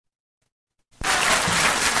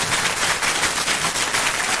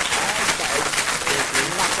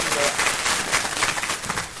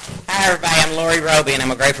Hi, everybody. I'm Lori Roby, and I'm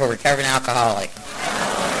a grateful recovering alcoholic.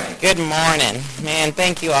 Good morning. Man,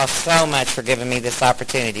 thank you all so much for giving me this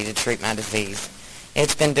opportunity to treat my disease.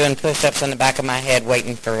 It's been doing push-ups on the back of my head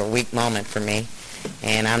waiting for a weak moment for me,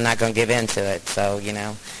 and I'm not going to give in to it. So,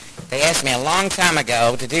 they asked me a long time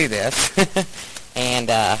ago to do this, and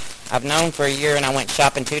I've known for a year, and I went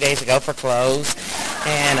shopping 2 days ago for clothes,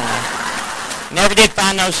 and never did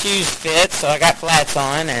find those shoes fit, so I got flats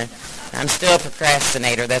on, and I'm still a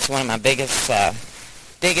procrastinator. That's one of my biggest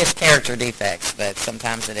character defects, but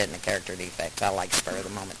sometimes it isn't a character defect. I like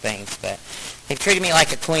spur-of-the-moment things, but they've treated me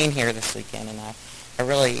like a queen here this weekend, and I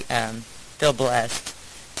really feel blessed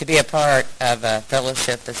to be a part of a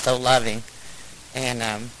fellowship that's so loving. And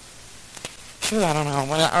I don't know. I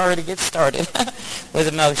want to already get started with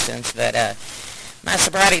emotions, but my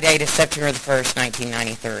sobriety date is September the 1st,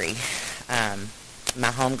 1993.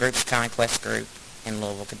 My home group's Conquest Group in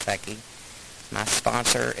Louisville, Kentucky. My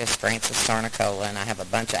sponsor is Francis Sarnicola, and I have a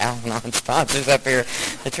bunch of Al-Anon sponsors up here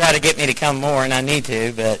that try to get me to come more, and I need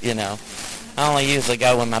to, but, I only usually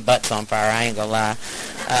go when my butt's on fire. I ain't gonna lie.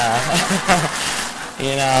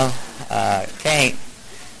 Can't.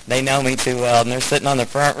 They know me too well, and they're sitting on the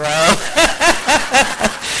front row.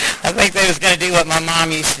 I think they was going to do what my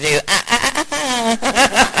mom used to do.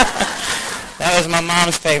 That was my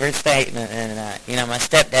mom's favorite statement, and, my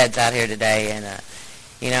stepdad's out here today, and,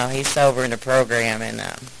 he's sober in the program, and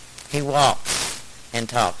he walks and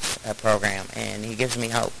talks a program, and he gives me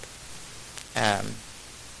hope. I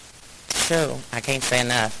can't say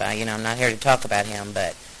enough. I'm not here to talk about him,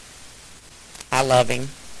 but I love him,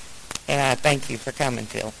 and I thank you for coming,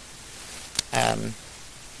 Phil.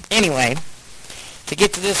 Anyway, to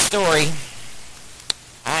get to this story,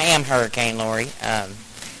 I am Hurricane Lori.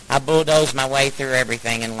 I bulldozed my way through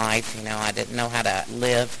everything in life. I didn't know how to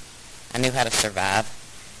live. I knew how to survive.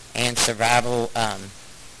 And survival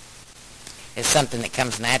is something that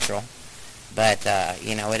comes natural. But,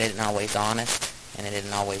 it isn't always honest, and it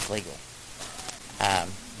isn't always legal.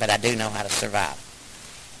 But I do know how to survive,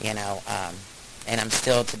 and I'm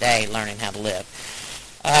still today learning how to live.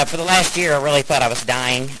 For the last year, I really thought I was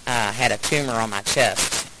dying. I had a tumor on my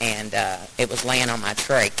chest, and it was laying on my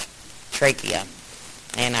trachea.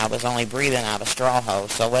 And I was only breathing out of a straw hole,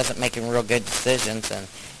 so I wasn't making real good decisions, and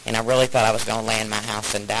I really thought I was going to lay in my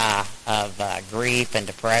house and die of grief and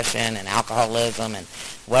depression and alcoholism, and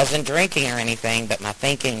wasn't drinking or anything, but my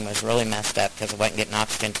thinking was really messed up because I wasn't getting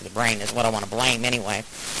oxygen to the brain is what I want to blame anyway.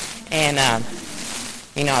 And, I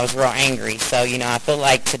was real angry. So, I feel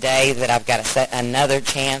like today that I've got another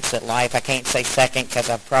chance at life. I can't say second because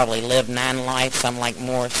I've probably lived 9 lives. I'm like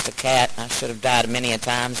Morris the cat. I should have died many a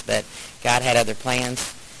times, but God had other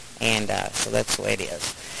plans, and so that's the way it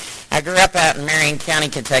is. I grew up out in Marion County,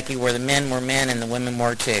 Kentucky, where the men were men and the women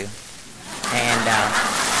were too. And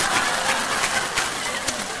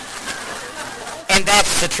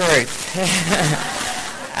that's the truth.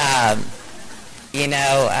 I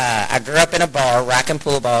grew up in a bar, racking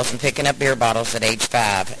pool balls and picking up beer bottles at age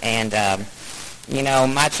 5. And,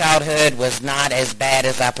 my childhood was not as bad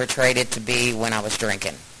as I portrayed it to be when I was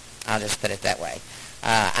drinking. I'll just put it that way.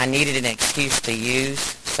 I needed an excuse to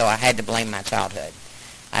use, so I had to blame my childhood.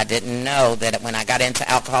 I didn't know that when I got into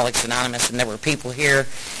Alcoholics Anonymous, and there were people here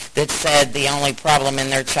that said the only problem in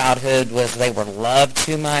their childhood was they were loved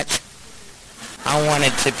too much, I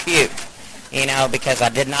wanted to puke, because I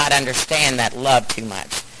did not understand that love too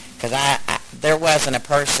much. Because there wasn't a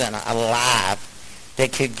person alive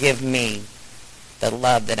that could give me the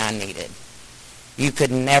love that I needed. You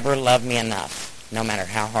could never love me enough. No matter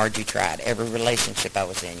how hard you tried, every relationship I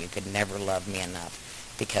was in, you could never love me enough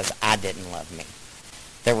because I didn't love me.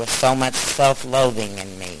 There was so much self-loathing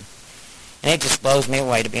in me. And it just blows me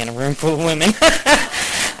away to be in a room full of women.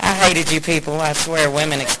 I hated you people, I swear,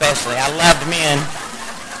 women especially. I loved men.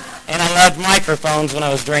 And I loved microphones when I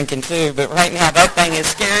was drinking too, but right now that thing is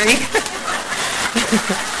scary.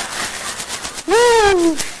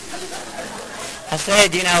 Woo! I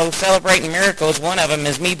said, celebrating miracles, one of them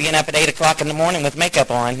is me being up at 8 o'clock in the morning with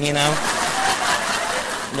makeup on, Yeah,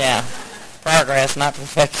 progress, not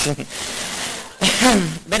perfection.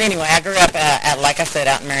 But anyway, I grew up, like I said,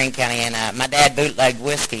 out in Marion County, and my dad bootlegged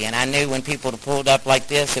whiskey, and I knew when people pulled up like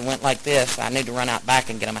this and went like this, I knew to run out back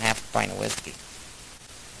and get them a half a pint of whiskey.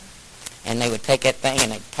 And they would take that thing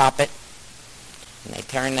and they'd pop it, and they'd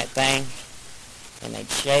turn that thing, and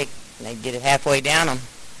they'd shake, and they'd get it halfway down them.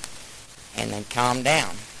 And then calm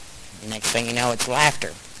down. The next thing you know, it's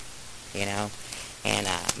laughter, And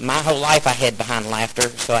my whole life I hid behind laughter,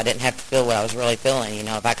 so I didn't have to feel what I was really feeling.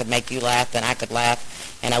 If I could make you laugh, then I could laugh,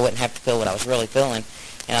 and I wouldn't have to feel what I was really feeling.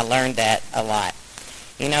 And I learned that a lot.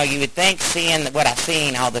 You know, you would think seeing what I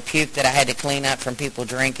seen, all the puke that I had to clean up from people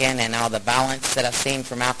drinking and all the violence that I've seen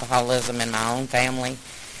from alcoholism in my own family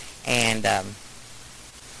and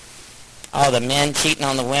all the men cheating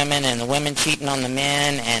on the women and the women cheating on the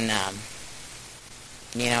men and,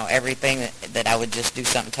 you know, everything that I would just do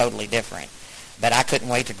something totally different. But I couldn't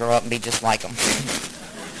wait to grow up and be just like them.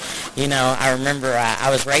 You know, I remember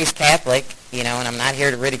I was raised Catholic, you know, and I'm not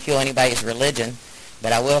here to ridicule anybody's religion,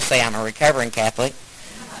 but I will say I'm a recovering Catholic.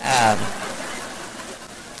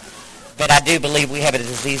 But I do believe we have a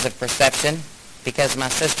disease of perception because my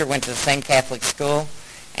sister went to the same Catholic school,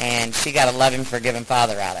 and she got a loving, forgiving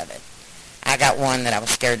father out of it. I got one that I was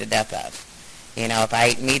scared to death of. You know, if I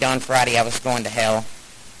ate meat on Friday, I was going to hell.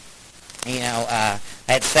 You know, I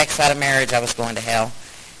had sex out of marriage, I was going to hell.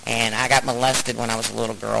 And I got molested when I was a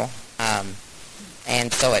little girl.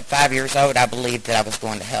 And so at 5 years old, I believed that I was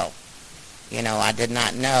going to hell. You know, I did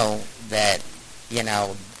not know that, you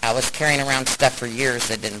know, I was carrying around stuff for years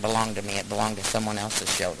that didn't belong to me. It belonged to someone else's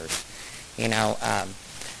shoulders. You know,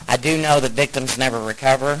 I do know that victims never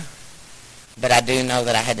recover, but I do know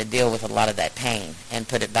that I had to deal with a lot of that pain and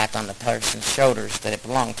put it back on the person's shoulders that it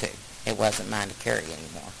belonged to. It wasn't mine to carry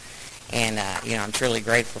anymore. And, you know, I'm truly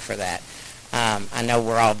grateful for that. I know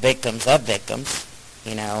we're all victims of victims.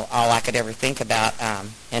 You know, all I could ever think about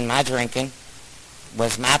in my drinking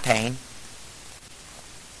was my pain.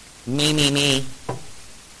 Me.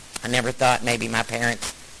 I never thought maybe my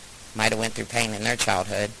parents might have went through pain in their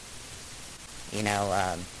childhood. You know,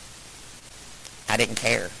 I didn't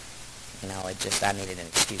care. You know, I needed an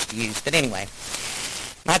excuse to use. But anyway,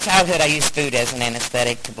 my childhood, I used food as an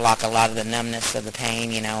anesthetic to block a lot of the numbness of the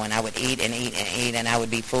pain, you know, and I would eat and eat and eat, and I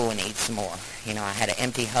would be full and eat some more. You know, I had an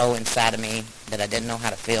empty hole inside of me that I didn't know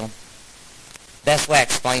how to fill. Best way I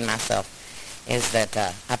explain myself is that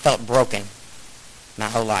I felt broken my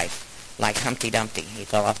whole life, like Humpty Dumpty. He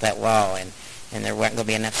fell off that wall, and there wasn't going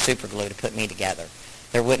to be enough super glue to put me together.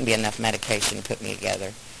 There wouldn't be enough medication to put me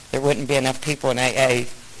together. There wouldn't be enough people in AA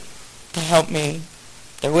to help me.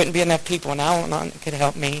 There wouldn't be enough people in Al-Anon that could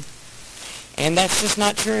help me. And that's just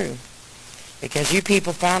not true. Because you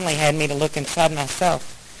people finally had me to look inside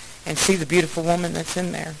myself and see the beautiful woman that's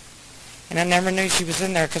in there. And I never knew she was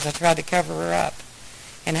in there because I tried to cover her up.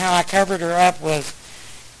 And how I covered her up was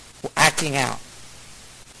acting out.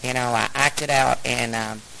 You know, I acted out,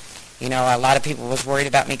 and, you know, a lot of people was worried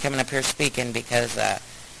about me coming up here speaking because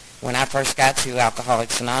when I first got to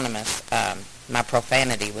Alcoholics Anonymous, my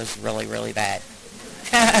profanity was really, really bad.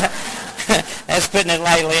 That's putting it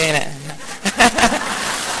lightly, ain't it?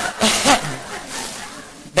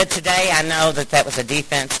 But today I know that was a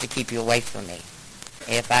defense to keep you away from me.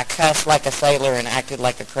 If I cussed like a sailor and acted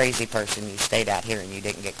like a crazy person, you stayed out here and you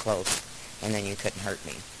didn't get close, and then you couldn't hurt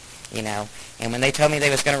me, you know. And when they told me they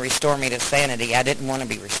was going to restore me to sanity, I didn't want to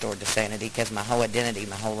be restored to sanity because my whole identity,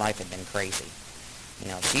 my whole life had been crazy. You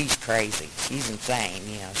know, she's crazy. She's insane.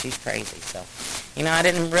 You know, she's crazy. So, you know, I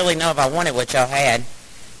didn't really know if I wanted what y'all had.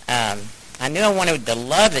 I knew I wanted the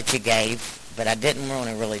love that you gave, but I didn't want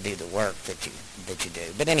to really do the work that you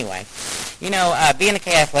do. But anyway, you know, being a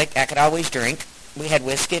Catholic, I could always drink. We had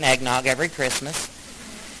whiskey and eggnog every Christmas.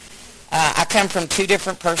 I come from two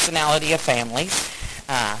different personality of families.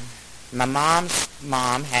 My mom's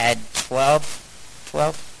mom had 12,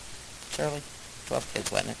 Shirley? 12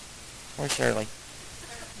 kids, wasn't it? Where's Shirley?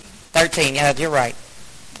 13, yeah, you're right.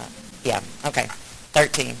 Yeah, okay.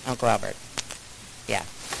 13, Uncle Albert. Yeah.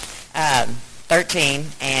 13,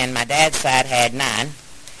 and my dad's side had 9.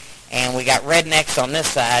 And we got rednecks on this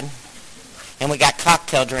side, and we got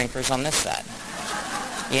cocktail drinkers on this side.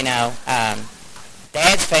 You know,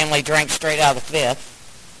 Dad's family drank straight out of the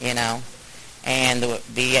fifth, you know, and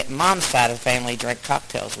the mom's side of the family drank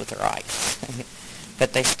cocktails with their ice.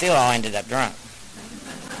 But they still all ended up drunk,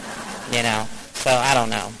 you know. So I don't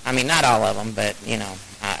know. I mean, not all of them, but, you know,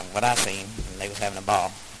 what I seen, they was having a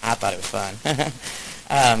ball. I thought it was fun.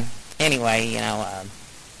 Anyway, you know,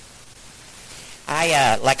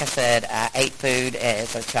 like I said, I ate food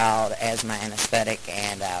as a child as my anesthetic,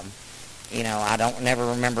 and, you know, I don't never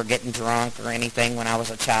remember getting drunk or anything when I was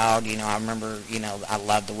a child. You know, I remember, you know, I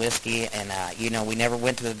loved the whiskey, and, you know, we never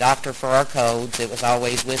went to the doctor for our codes. It was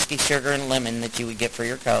always whiskey, sugar, and lemon that you would get for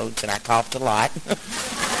your codes, and I coughed a lot.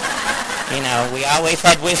 You know, we always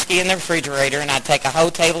had whiskey in the refrigerator, and I'd take a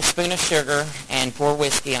whole tablespoon of sugar and pour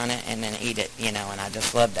whiskey on it and then eat it, you know, and I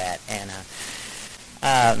just loved that. And,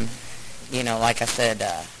 you know, like I said,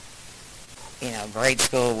 you know, grade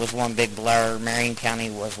school was one big blur. Marion County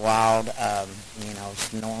was wild. You know,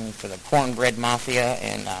 it's known for the cornbread mafia,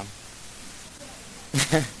 and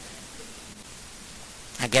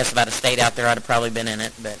I guess if I'd have stayed out there, I'd have probably been in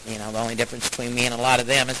it. But, you know, the only difference between me and a lot of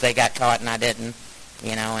them is they got caught and I didn't,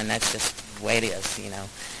 you know, and that's just the way it is, you know.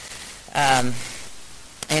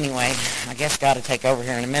 Anyway, I guess God will take over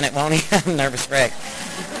here in a minute, won't he? I'm a nervous wreck.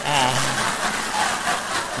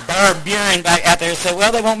 Barb Buren back out there said,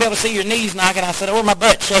 well, they won't be able to see your knees knocking. I said, or my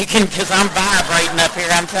butt shaking because I'm vibrating up here,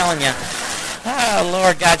 I'm telling you. Oh,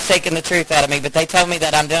 Lord, God's shaking the truth out of me. But they told me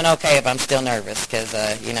that I'm doing okay if I'm still nervous because,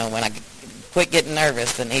 you know, when I quit getting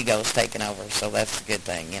nervous, then ego's taking over. So that's a good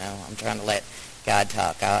thing, you know. I'm trying to let God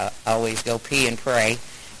talk. I always go pee and pray,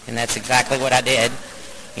 and that's exactly what I did.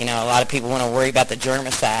 You know, a lot of people want to worry about the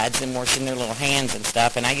germicides and washing their little hands and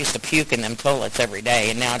stuff, and I used to puke in them toilets every day,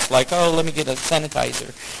 and now it's like, oh, let me get a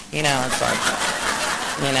sanitizer. You know, it's like,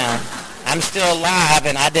 you know, I'm still alive,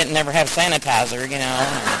 and I didn't never have sanitizer, you know.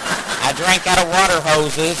 I drank out of water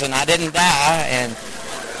hoses, and I didn't die, and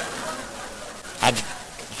I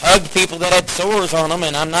hugged people that had sores on them,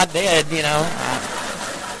 and I'm not dead, you know.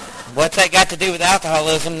 What's that got to do with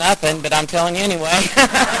alcoholism? Nothing, but I'm telling you anyway.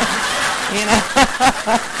 You know.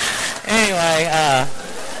 Anyway,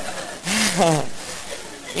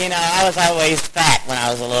 you know, I was always fat when I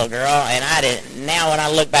was a little girl, and I didn't. Now when I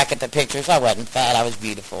look back at the pictures, I wasn't fat. I was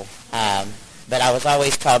beautiful. But I was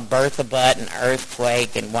always called Bertha Butt and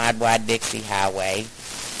Earthquake and Wide Dixie Highway.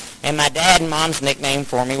 And my dad and mom's nickname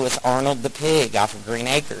for me was Arnold the Pig off of Green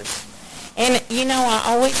Acres. And, you know, I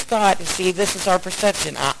always thought, see, this is our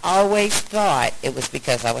perception. I always thought it was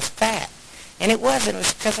because I was fat. And it wasn't. It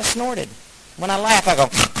was because I snorted. When I laugh, I go,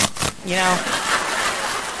 you know.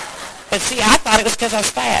 But see, I thought it was because I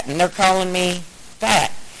was fat, and they're calling me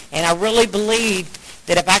fat. And I really believed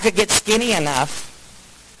that if I could get skinny enough,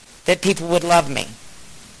 that people would love me.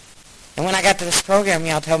 And when I got to this program,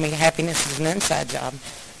 y'all told me happiness is an inside job.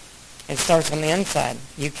 It starts on the inside.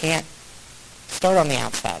 You can't start on the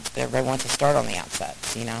outsides. But everybody wants to start on the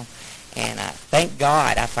outsides, you know. And thank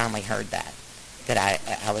God I finally heard that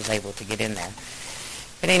I was able to get in there.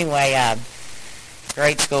 But anyway,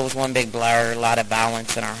 grade school was one big blur. A lot of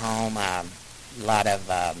violence in our home. A lot of,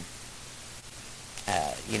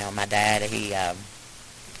 you know, my dad, he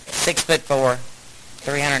 6'4",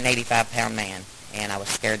 385-pound man, and I was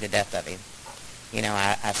scared to death of him. You know,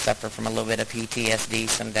 I suffer from a little bit of PTSD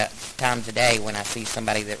sometimes a day when I see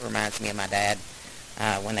somebody that reminds me of my dad.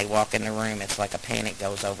 When they walk in the room, it's like a panic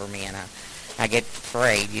goes over me, and I get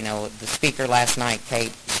afraid. You know, the speaker last night,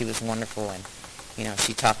 Kate, she was wonderful, and, you know,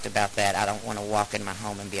 she talked about that. I don't want to walk in my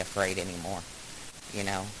home and be afraid anymore, you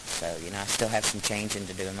know. So, you know, I still have some changing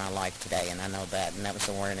to do in my life today, and I know that, and that was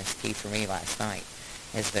the awareness key for me last night,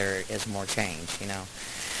 is there is more change, you know.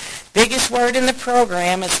 Biggest word in the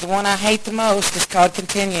program is the one I hate the most. It's called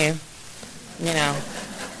continue, you know.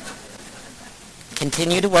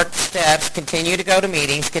 Continue to work the steps, continue to go to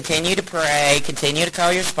meetings, continue to pray, continue to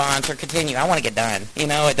call your sponsor, continue. I want to get done. You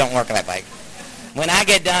know, it don't work that way. When I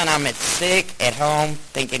get done, I'm sick at home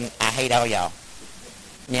thinking I hate all y'all,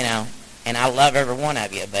 you know, and I love every one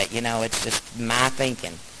of you, but, you know, it's just my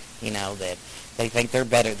thinking, you know, that they think they're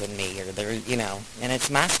better than me or they're, you know, and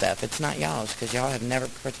it's my stuff. It's not y'all's because y'all have never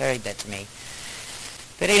portrayed that to me.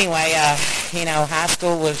 But anyway, you know, high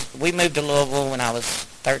school we moved to Louisville when I was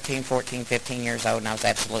 13, 14, 15 years old, and I was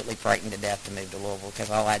absolutely frightened to death to move to Louisville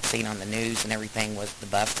because all I'd seen on the news and everything was the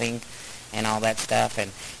busing and all that stuff.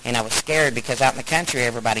 And I was scared because out in the country,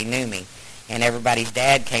 everybody knew me, and everybody's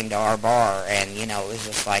dad came to our bar, and, you know, it was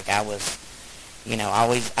just like I was, you know,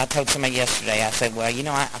 I told somebody yesterday, I said, well, you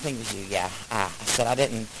know, I think it was you, yeah. I said, I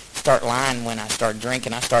didn't start lying when I started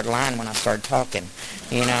drinking. I started lying when I started talking,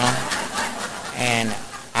 you know. And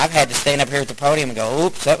I've had to stand up here at the podium and go,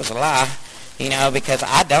 oops, that was a lie. You know, because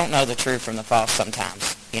I don't know the truth from the false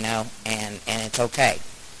sometimes, you know, and it's okay,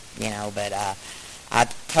 you know, but I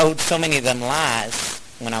told so many of them lies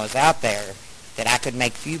when I was out there that I could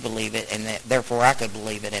make you believe it, and that therefore I could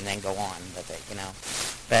believe it and then go on with it, you know.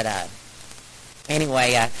 But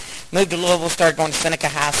anyway, I moved to Louisville, started going to Seneca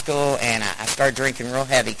High School, and I started drinking real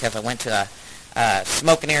heavy because I went to a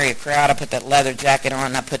smoking area crowd. I put that leather jacket on,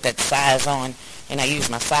 and I put that size on, and I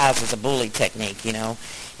used my size as a bully technique, you know.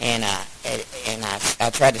 And I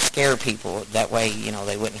tried to scare people. That way, you know,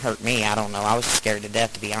 they wouldn't hurt me. I don't know. I was scared to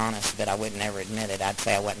death, to be honest, but I would never admit it. I'd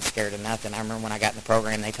say I wasn't scared of nothing. I remember when I got in the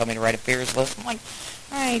program, they told me to write a fears list. I'm like,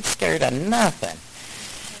 I ain't scared of nothing.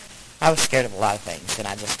 I was scared of a lot of things, and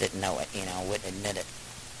I just didn't know it, you know, wouldn't admit it.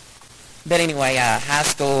 But anyway, high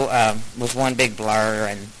school was one big blur,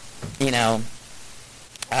 and, you know,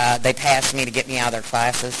 they passed me to get me out of their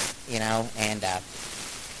classes, you know, and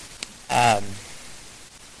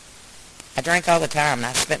I drank all the time, and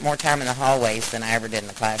I spent more time in the hallways than I ever did in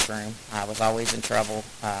the classroom. I was always in trouble,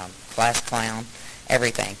 class clown,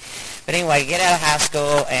 everything. But anyway, get out of high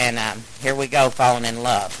school, and here we go, falling in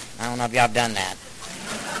love. I don't know if y'all have done that,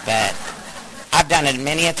 but I've done it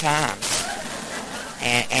many a times.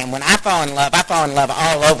 And when I fall in love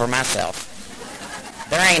all over myself.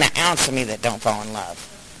 There ain't an ounce of me that don't fall in love.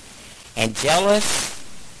 And jealous,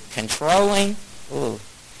 controlling, ooh.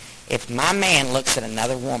 If my man looks at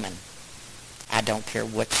another woman, I don't care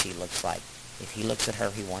what she looks like. If he looks at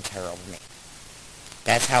her, he wants her over me.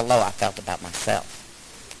 That's how low I felt about myself.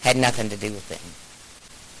 Had nothing to do with it.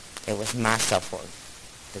 It was my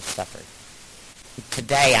self-worth that suffered.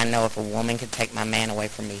 Today, I know if a woman could take my man away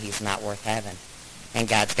from me, he's not worth having. And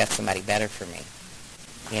God's got somebody better for me.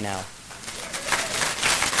 You know.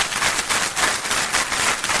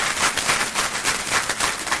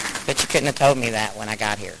 But you couldn't have told me that when I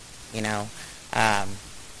got here, you know.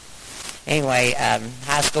 Anyway,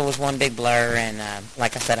 high school was one big blur, and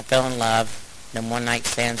like I said, I fell in love. Them one-night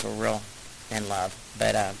stands were real in love.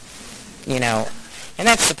 But, you know, and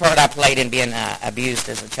that's the part I played in being abused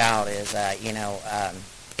as a child is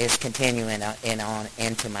continuing on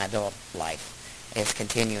into my adult life, is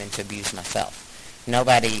continuing to abuse myself.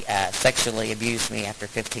 Nobody sexually abused me after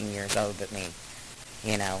 15 years old but me,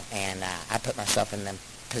 you know, and I put myself in them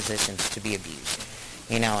positions to be abused,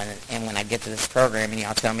 you know, and when I get to this program and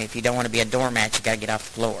y'all tell me if you don't want to be a doormat, you got to get off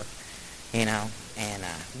the floor, you know, and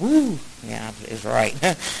woo, yeah, it was right.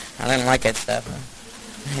 I didn't like that stuff,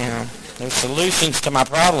 you know. There's solutions to my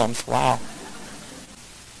problems. Wow.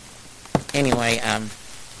 Anyway,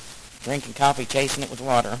 drinking coffee, chasing it with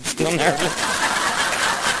water. I'm still nervous.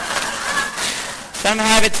 Some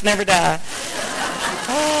habits never die.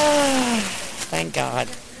 Thank God.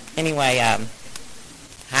 Anyway,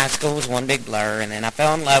 high school was one big blur, and then I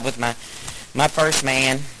fell in love with my first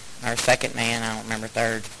man, or second man, I don't remember,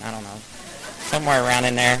 third, I don't know, somewhere around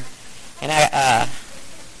in there. And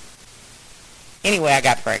anyway, I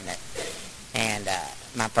got pregnant, and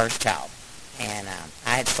my first child. And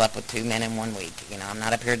I had slept with 2 men in 1 week. You know, I'm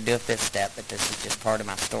not up here to do a fifth step, but this is just part of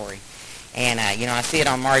my story. And, you know, I see it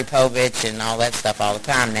on Maury Povich and all that stuff all the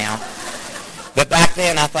time now. But back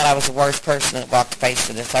then, I thought I was the worst person that walked the face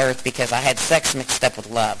of this earth because I had sex mixed up with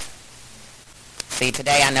love. See,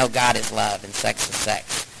 today I know God is love and sex is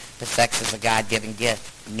sex. But sex is a God-given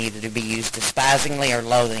gift, neither to be used despisingly or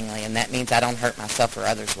loathingly, and that means I don't hurt myself or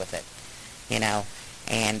others with it, you know.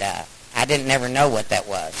 And I didn't never know what that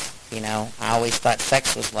was, you know. I always thought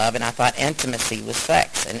sex was love, and I thought intimacy was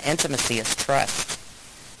sex, and intimacy is trust.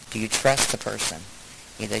 Do you trust the person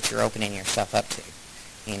that you're opening yourself up to,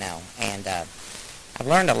 you know? And I've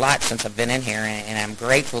learned a lot since I've been in here, and I'm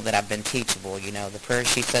grateful that I've been teachable. You know, the prayer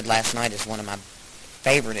she said last night is one of my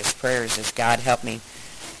favoriteest prayers, is God help me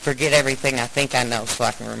forget everything I think I know so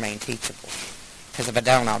I can remain teachable. Because if I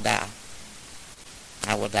don't, I'll die.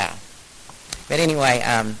 I will die. But anyway,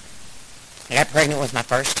 I got pregnant with my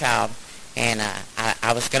first child, and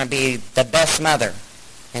I was going to be the best mother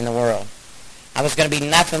in the world. I was going to be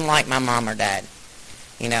nothing like my mom or dad.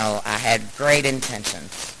 You know, I had great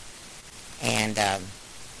intentions. And,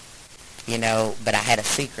 you know, but I had a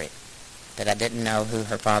secret that I didn't know who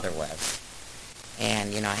her father was.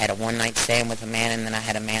 And, you know, I had a one-night stand with a man, and then I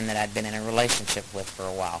had a man that I'd been in a relationship with for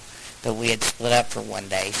a while. But we had split up for one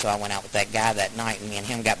day, so I went out with that guy that night, and me and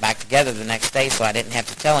him got back together the next day, so I didn't have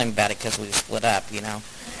to tell him about it because we were split up, you know.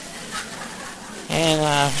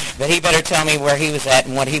 And, but he better tell me where he was at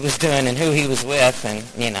and what he was doing and who he was with, and,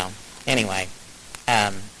 you know. Anyway,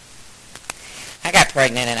 I got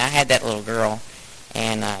pregnant, and I had that little girl,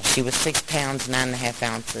 and she was 6 pounds, 9.5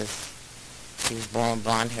 ounces. She was born with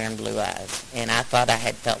blonde hair and blue eyes, and I thought I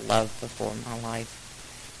had felt love before in my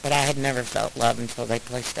life, but I had never felt love until they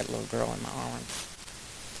placed that little girl in my arms.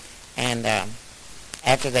 And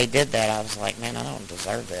after they did that, I was like, man, I don't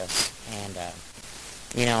deserve this. And,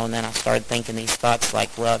 you know, and then I started thinking these thoughts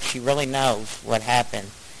like, well, if she really knows what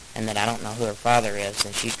happened and that I don't know who her father is,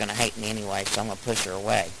 then she's going to hate me anyway, so I'm going to push her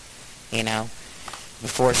away, you know.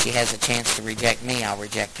 Before she has a chance to reject me, I'll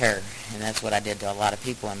reject her. And that's what I did to a lot of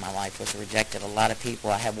people in my life, was rejected a lot of people.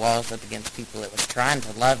 I had walls up against people that was trying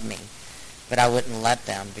to love me, but I wouldn't let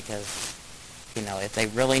them because, you know, if they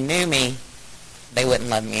really knew me, they wouldn't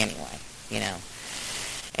love me anyway, you know.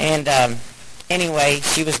 And anyway,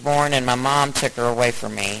 she was born, and my mom took her away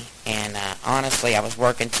from me. And honestly, I was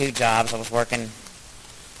working 2 jobs. I was working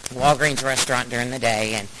Walgreens restaurant during the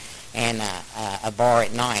day and a bar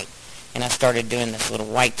at night. And I started doing this little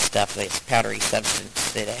white stuff, this powdery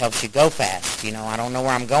substance that helps you go fast. You know, I don't know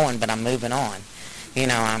where I'm going, but I'm moving on. You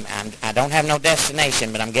know, I don't have no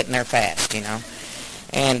destination, but I'm getting there fast, you know.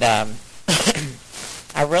 And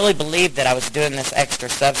I really believed that I was doing this extra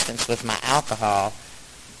substance with my alcohol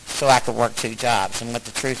so I could work 2 jobs. And what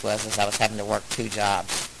the truth was is I was having to work 2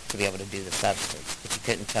 jobs to be able to do the substance, but you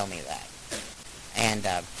couldn't tell me that. And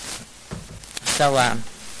so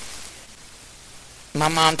my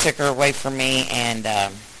mom took her away from me, and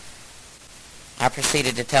I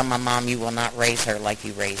proceeded to tell my mom, you will not raise her like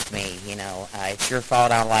you raised me. You know, it's your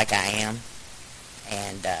fault I'm like I am.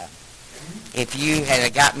 And if you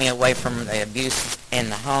had got me away from the abuse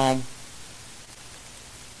in the home,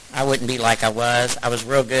 I wouldn't be like I was. I was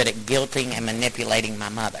real good at guilting and manipulating my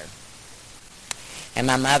mother. And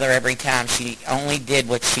my mother, every time, she only did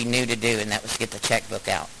what she knew to do, and that was get the checkbook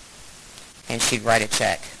out. And she'd write a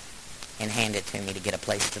check and hand it to me to get a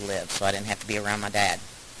place to live so I didn't have to be around my dad,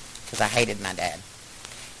 because I hated my dad.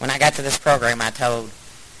 When I got to this program, I told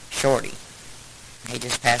Shorty. He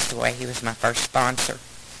just passed away. He was my first sponsor.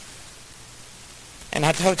 And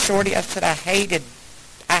I told Shorty, I said, I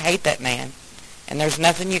hate that man. And there's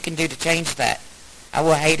nothing you can do to change that. I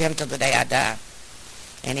will hate him till the day I die.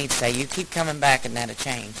 And he'd say, you keep coming back and that'll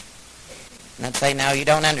change. And I'd say, no, you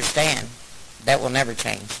don't understand. That will never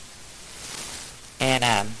change. And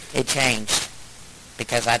it changed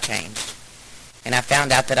because I changed. And I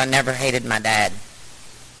found out that I never hated my dad.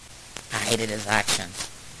 I hated his actions.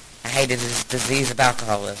 I hated his disease of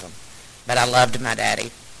alcoholism. But I loved my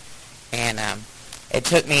daddy. And it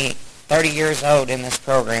took me 30 years old in this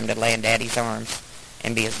program to lay in Daddy's arms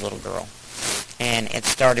and be his little girl. And it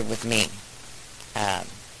started with me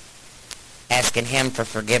asking him for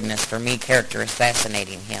forgiveness for me character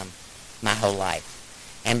assassinating him my whole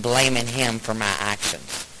life and blaming him for my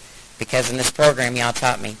actions. Because in this program, y'all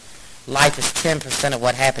taught me life is 10% of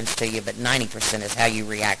what happens to you, but 90% is how you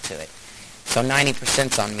react to it. So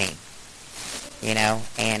 90%'s on me, you know,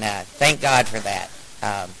 and thank God for that.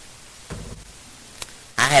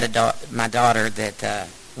 I had my daughter that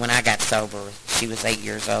when I got sober, she was 8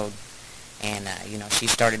 years old, and you know, she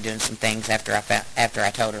started doing some things after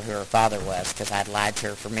I told her who her father was, because I'd lied to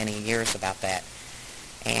her for many years about that,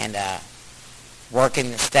 and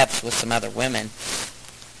working the steps with some other women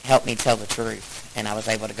helped me tell the truth, and I was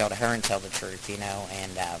able to go to her and tell the truth, you know,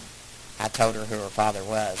 and I told her who her father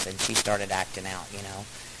was, and she started acting out, you know.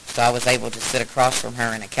 So I was able to sit across from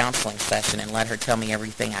her in a counseling session and let her tell me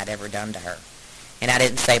everything I'd ever done to her. And I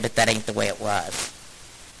didn't say, but that ain't the way it was.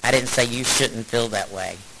 I didn't say, you shouldn't feel that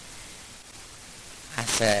way. I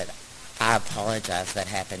said, I apologize that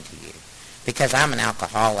happened to you. Because I'm an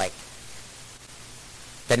alcoholic.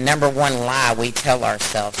 The number one lie we tell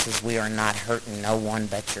ourselves is we are not hurting no one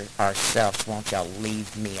but ourselves. Won't y'all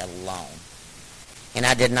leave me alone? And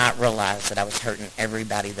I did not realize that I was hurting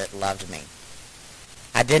everybody that loved me.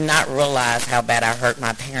 I did not realize how bad I hurt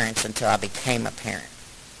my parents until I became a parent.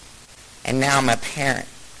 And now I'm a parent.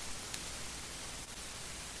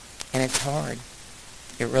 And it's hard.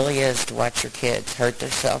 It really is to watch your kids hurt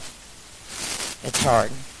themselves. It's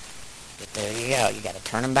hard. But there you go. You got to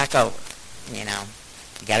turn them back over, you know.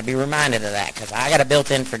 You got to be reminded of that, because I got a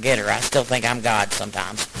built-in forgetter. I still think I'm God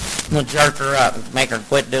sometimes. I'm going to jerk her up and make her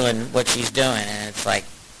quit doing what she's doing, and it's like,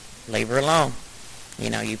 leave her alone.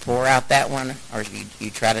 You know, you pour out that one, or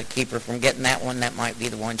you try to keep her from getting that one. That might be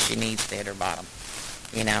the one she needs to hit her bottom,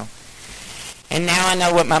 you know. And now I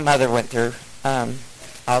know what my mother went through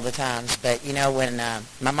all the times. But, you know, when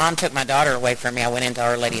my mom took my daughter away from me, I went into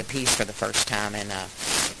Our Lady of Peace for the first time, and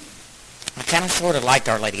I kind of sort of liked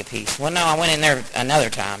Our Lady of Peace. Well, no, I went in there another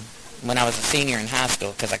time when I was a senior in high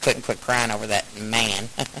school because I couldn't quit crying over that man.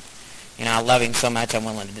 You know, I love him so much I'm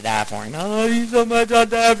willing to die for him. I love you so much I'll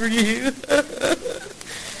die for you.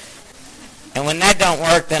 And when that don't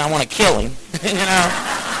work, then I want to kill him. You know?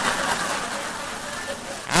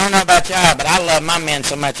 I don't know about y'all, but I love my men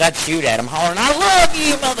so much I'd shoot at him hollering, I love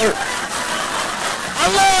you, mother. I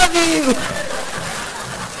love you.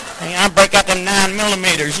 And I break out them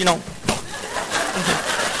 9mm, you know.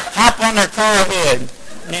 Hop on their car hood,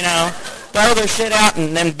 you know, throw their shit out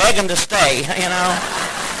and then beg them to stay, you know.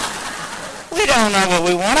 We don't know what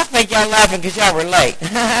we want. I think y'all laughing because y'all were late.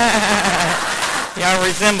 Y'all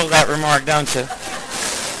resemble that remark, don't you?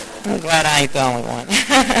 I'm glad I ain't the only one.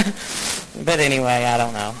 But anyway, I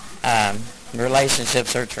don't know.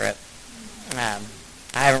 Relationships are a trip. I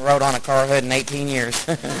haven't rode on a car hood in 18 years.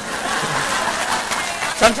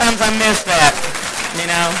 Sometimes I miss that, you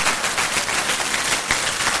know.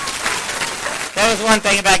 That was one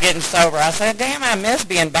thing about getting sober. I said, damn, I miss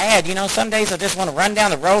being bad. You know, some days I just want to run down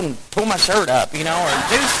the road and pull my shirt up, you know, or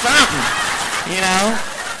do something, you know.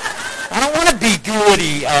 I don't want to be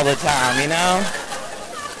goody all the time, you know.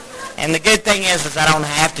 And the good thing is I don't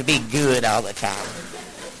have to be good all the time,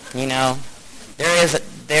 you know.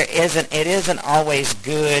 It isn't always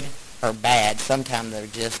good or bad. Sometimes there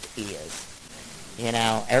just is, You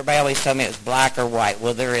know, everybody always told me it was black or white.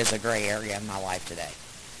 Well, there is a gray area in my life today.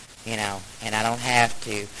 You know, and I don't have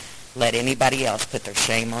to let anybody else put their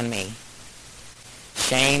shame on me.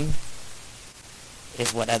 Shame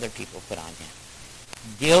is what other people put on you.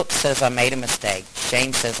 Guilt says I made a mistake.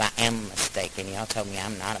 Shame says I am a mistake. And y'all told me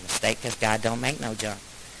I'm not a mistake because God don't make no junk.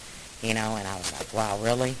 You know, and I was like, wow,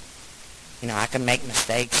 really? You know, I can make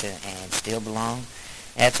mistakes and still belong.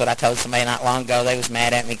 That's what I told somebody not long ago. They was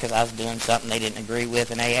mad at me because I was doing something they didn't agree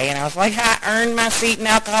with in AA. And I was like, I earned my seat in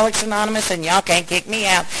Alcoholics Anonymous, and y'all can't kick me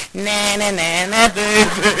out. Na, na, na, na, boo,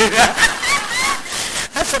 boo.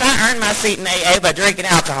 I said, I earned my seat in AA by drinking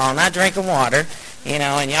alcohol, not drinking water. You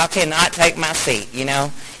know, and y'all cannot take my seat, you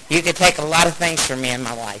know. You can take a lot of things from me in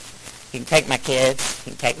my life. You can take my kids.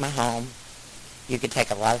 You can take my home. You can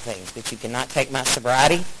take a lot of things. But you cannot take my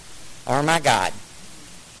sobriety or my God.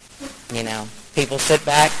 You know. People sit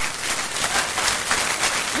back.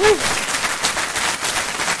 Woo.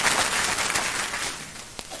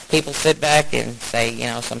 People sit back and say, you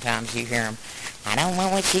know, sometimes you hear them, I don't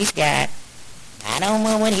want what she's got. I don't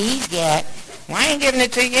want what he's got. Well, I ain't giving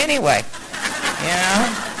it to you anyway. You know?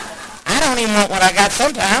 I don't even want what I got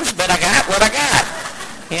sometimes, but I got what I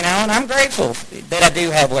got. You know, and I'm grateful that I do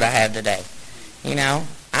have what I have today. You know,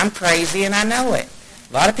 I'm crazy and I know it.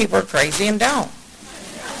 A lot of people are crazy and don't.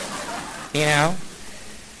 You know?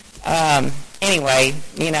 Anyway,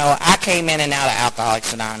 you know, I came in and out of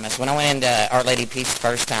Alcoholics Anonymous. When I went into Our Lady of Peace the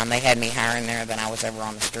first time, they had me higher in there than I was ever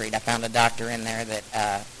on the street. I found a doctor in there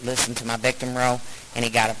that listened to my victim role, and he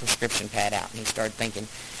got a prescription pad out. And he started thinking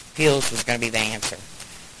pills was going to be the answer.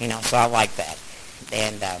 You know, so I like that.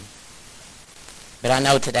 And but I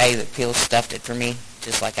know today that pills stuffed it for me,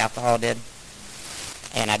 just like alcohol did.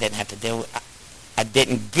 And I didn't have to I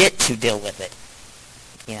didn't get to deal with it.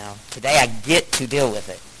 You know, today I get to deal with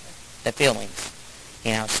it, the feelings.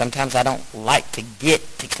 You know, sometimes I don't like to get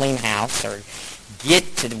to clean house or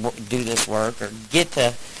get to do this work or get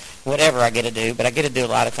to whatever I get to do, but I get to do a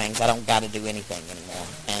lot of things. I don't got to do anything anymore.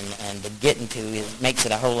 And the getting to makes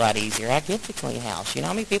it a whole lot easier. I get to clean house. You know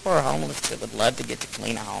how many people are homeless that would love to get to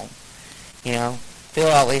clean a home? You know, Phil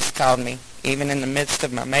always called me, even in the midst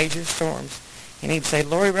of my major storms, and he'd say,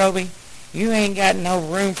 Lori Roby, you ain't got no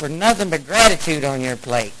room for nothing but gratitude on your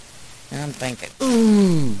plate. And I'm thinking,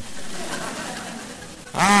 ooh.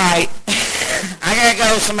 All right. I got to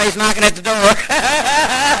go. Somebody's knocking at the door.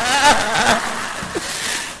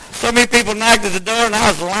 So many people knocked at the door, and I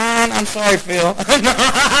was lying. I'm sorry, Phil.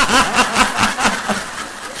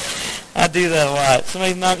 I do that a lot.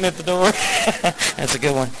 Somebody's knocking at the door. That's a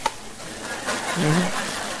good one.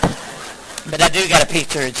 Mm-hmm. But I do got a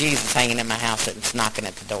picture of Jesus hanging in my house that's knocking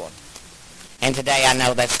at the door. And today I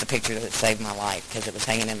know that's the picture that saved my life because it was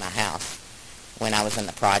hanging in my house when I was in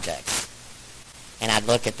the projects. And I'd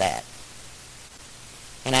look at that.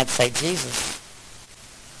 And I'd say, Jesus,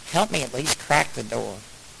 help me at least crack the door.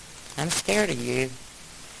 I'm scared of you.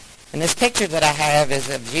 And this picture that I have is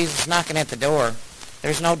of Jesus knocking at the door.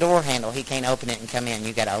 There's no door handle. He can't open it and come in.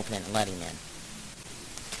 You got to open it and let him in.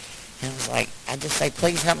 And it was like, I'd just say,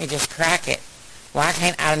 please help me just crack it. Well,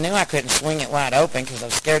 I knew I couldn't swing it wide open because I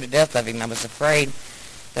was scared to death of him. I was afraid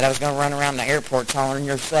that I was going to run around the airport hollering,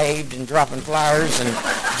 you're saved, and dropping flowers, and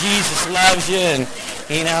Jesus loves you, and,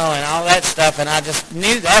 you know, and all that stuff. And I just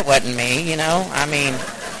knew that wasn't me, you know. I mean,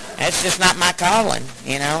 that's just not my calling,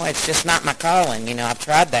 you know. It's just not my calling. You know, I've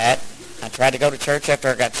tried that. I tried to go to church after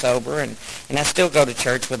I got sober, and I still go to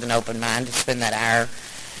church with an open mind to spend that hour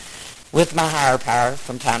with my higher power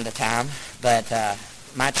from time to time. But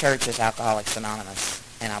my church is Alcoholics Anonymous,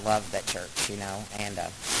 and I love that church, you know. And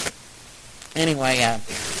anyway,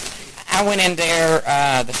 I went in there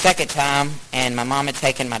the second time, and my mom had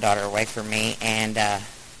taken my daughter away from me, and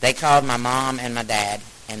they called my mom and my dad,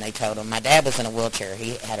 and they told them, my dad was in a wheelchair.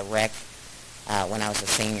 He had a wreck when I was a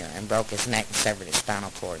senior and broke his neck and severed his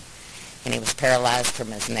spinal cord. And he was paralyzed from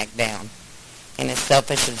his neck down. And as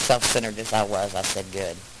selfish and self-centered as I was, I said,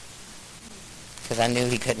 good. Because I knew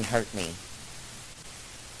he couldn't hurt me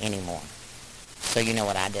anymore. So you know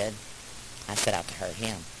what I did? I set out to hurt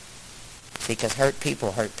him. Because hurt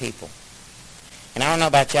people hurt people. And I don't know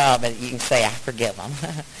about y'all, but you can say, I forgive them.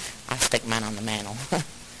 I stick mine on the mantle.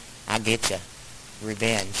 I'll get you.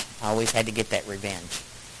 Revenge. I always had to get that revenge.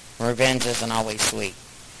 Revenge isn't always sweet.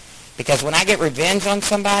 Because when I get revenge on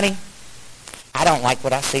somebody, I don't like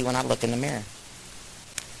what I see when I look in the mirror.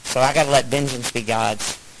 So I got to let vengeance be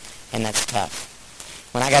God's, and that's tough.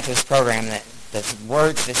 When I got to this program, the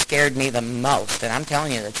words that scared me the most, and I'm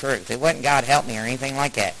telling you the truth, it wasn't God help me or anything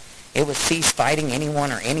like that. It was cease fighting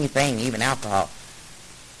anyone or anything, even alcohol.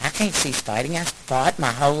 I can't cease fighting. I fought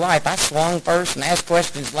my whole life. I swung first and asked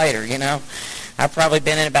questions later, you know. I've probably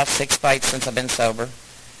been in about 6 fights since I've been sober.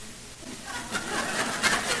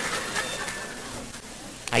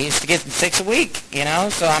 I used to get 6 a week, you know,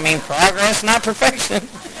 so I mean, progress, not perfection.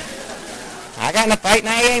 I got in a fight in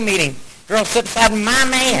an AA meeting. Girl sit beside my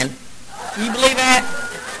man. Can you believe that?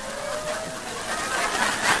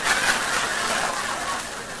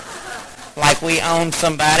 Like we own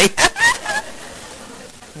somebody.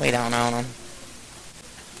 We don't own them.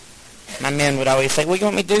 My men would always say, what do you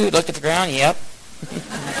want me to do? Look at the ground? Yep.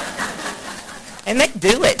 And they'd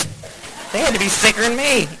do it. They had to be sicker than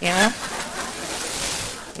me, you know.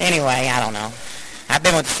 Anyway, I don't know. I've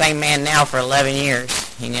been with the same man now for 11 years.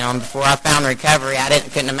 You know, and before I found recovery, I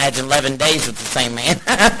couldn't imagine 11 days with the same man.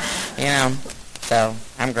 You know, so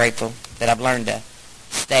I'm grateful that I've learned to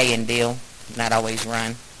stay and deal, not always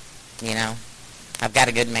run. You know, I've got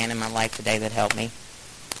a good man in my life today that helped me.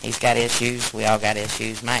 He's got issues. We all got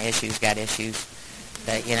issues. My issues got issues.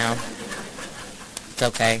 But, you know, it's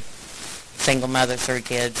okay. Single mother, 3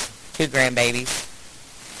 kids, 2 grandbabies.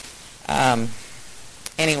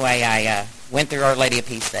 Anyway, I went through Our Lady of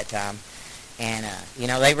Peace that time. And, you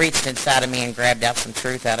know, they reached inside of me and grabbed out some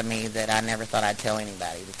truth out of me that I never thought I'd tell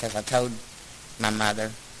anybody, because I told my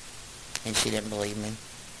mother, and she didn't believe me.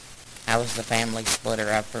 I was the family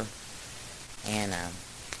splitter-upper. And,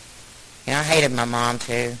 you know, I hated my mom,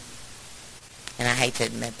 too. And I hate to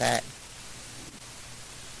admit that.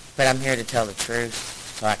 But I'm here to tell the truth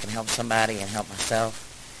so I can help somebody and help myself.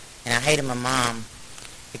 And I hated my mom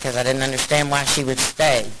because I didn't understand why she would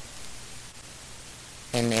stay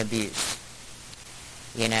in the abuse.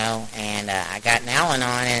 You know, and I got an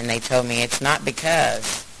Al-Anon, and they told me it's not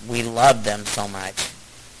because we love them so much.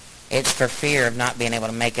 It's for fear of not being able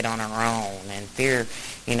to make it on our own, and fear,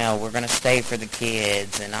 you know, we're going to stay for the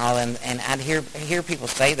kids and all. And I'd hear people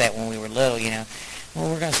say that when we were little, you know, well,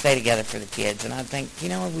 we're going to stay together for the kids. And I think, you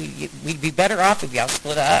know, we'd be better off if y'all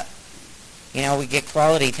split up. You know, we get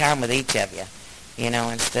quality time with each of you, you know,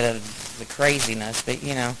 instead of the craziness. But,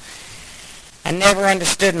 you know, I never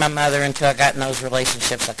understood my mother until I got in those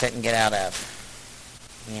relationships I couldn't get out of,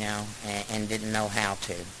 you know, and didn't know how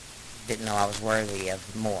to. Didn't know I was worthy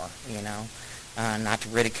of more, you know. Not to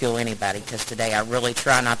ridicule anybody, because today I really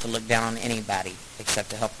try not to look down on anybody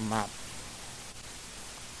except to help them up.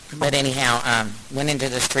 But anyhow, went into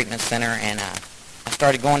this treatment center, and I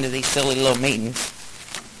started going to these silly little meetings.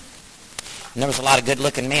 And there was a lot of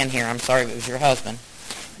good-looking men here. I'm sorry if it was your husband.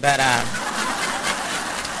 But I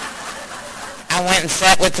went and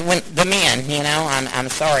sat with the men, you know. I'm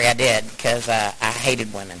sorry I did, because I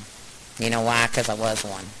hated women. You know why? Because I was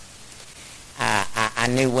one. I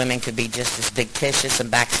knew women could be just as fictitious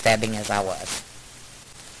and backstabbing as I was.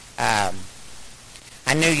 I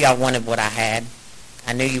knew y'all wanted what I had.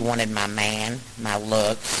 I knew you wanted my man, my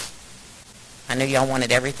looks. I knew y'all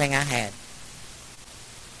wanted everything I had.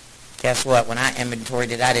 Guess what? When I inventoried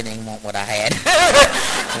it, I didn't even want what I had.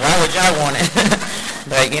 Why would y'all want it?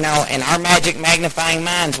 But, you know, in our magic magnifying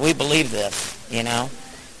minds, we believe this, you know.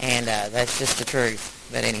 And that's just the truth.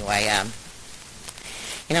 But anyway,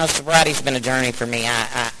 you know, sobriety's been a journey for me.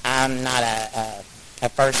 I'm not a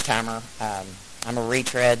first-timer. I'm a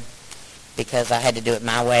retread because I had to do it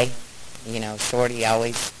my way. You know, Shorty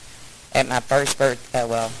always, at my first birthday,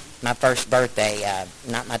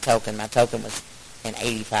 not my token. My token was in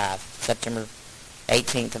 85. September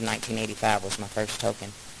 18th of 1985 was my first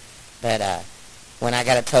token. But when I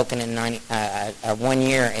got a token in 1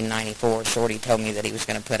 year in 94, Shorty told me that he was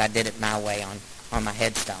going to put I did it my way on my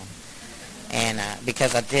headstone. And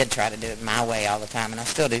because I did try to do it my way all the time, and I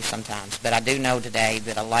still do sometimes. But I do know today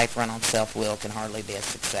that a life run on self-will can hardly be a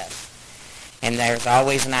success. And there's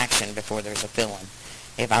always an action before there's a feeling.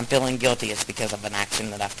 If I'm feeling guilty, it's because of an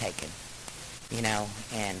action that I've taken. You know,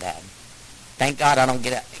 and thank God y'all don't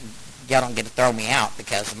get to throw me out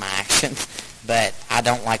because of my actions. But I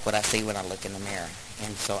don't like what I see when I look in the mirror.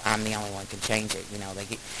 And so I'm the only one who can change it. You know, they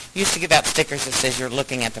used to give out stickers that says you're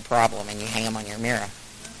looking at the problem, and you hang them on your mirror.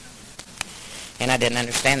 And I didn't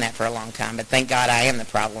understand that for a long time. But thank God I am the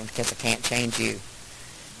problem, because I can't change you.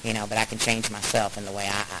 You know, but I can change myself in the way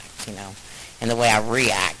I act, you know. And the way I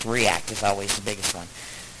react. React is always the biggest one.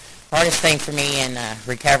 Hardest thing for me in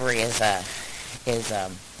recovery is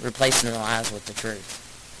replacing the lies with the truth.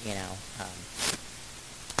 You know,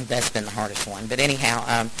 that's been the hardest one. But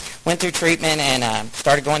anyhow, went through treatment and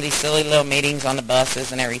started going to these silly little meetings on the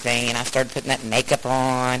buses and everything. And I started putting that makeup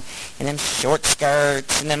on and them short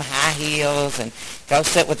skirts and them high heels and go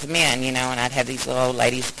sit with the men, you know. And I'd have these little old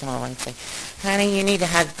ladies come over and say, honey, you need to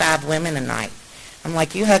hug 5 women a night. I'm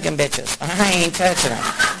like, you hugging bitches. I ain't touching them.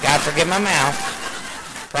 God forgive my mouth.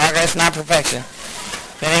 Progress, not perfection.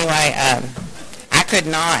 But anyway, I could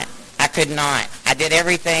not I did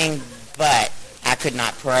everything, but I could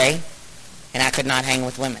not pray, and I could not hang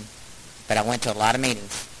with women. But I went to a lot of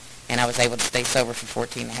meetings, and I was able to stay sober for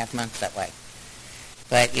 14 and a half months that way.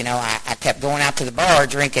 But, I kept going out to the bar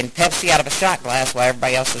drinking Pepsi out of a shot glass while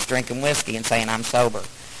everybody else was drinking whiskey and saying I'm sober.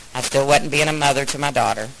 I still wasn't being a mother to my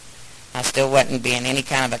daughter. I still wasn't being any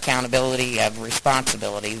kind of accountability of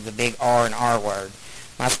responsibility, the big R and R word.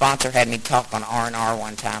 My sponsor had me talk on R&R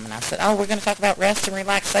one time, and I said, we're going to talk about rest and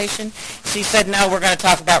relaxation? She said, no, we're going to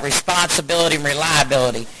talk about responsibility and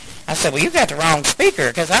reliability. I said, well, you got the wrong speaker,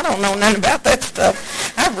 because I don't know nothing about that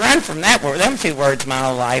stuff. I've run from them two words my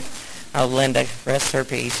whole life. Oh, Linda, rest in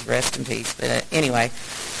peace. But anyway,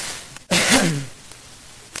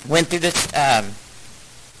 went through this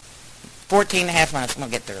 14 and a half months. I'm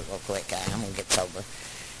going to get through it real quick. I'm going to get sober.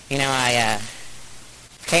 I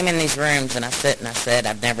came in these rooms, and I sit and I said,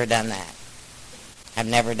 I've never done that. I've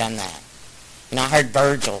never done that. I heard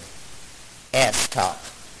Virgil S. talk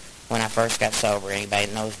when I first got sober. Anybody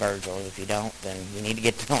that knows Virgil? If you don't, then you need to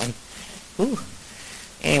get to know him. Whew.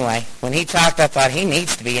 Anyway, when he talked, I thought he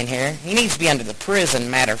needs to be in here. He needs to be under the prison,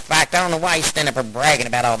 matter of fact. I don't know why he's standing up here bragging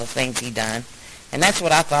about all the things he done. And that's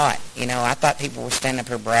what I thought. I thought people were standing up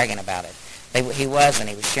here bragging about it. He wasn't.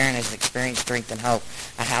 He was sharing his experience, strength, and hope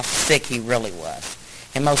of how sick he really was.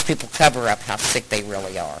 And most people cover up how sick they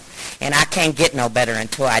really are. And I can't get no better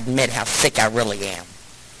until I admit how sick I really am.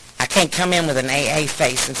 I can't come in with an AA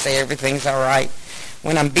face and say everything's all right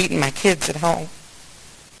when I'm beating my kids at home.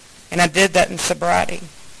 And I did that in sobriety,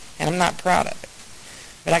 and I'm not proud of it.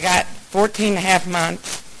 But I got 14 and a half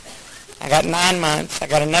months. I got 9 months. I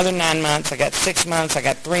got another 9 months. I got 6 months. I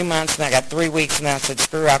got 3 months, and I got 3 weeks, and then I said,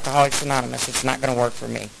 screw Alcoholics Anonymous. It's not going to work for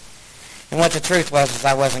me. And what the truth was is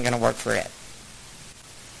I wasn't going to work for it.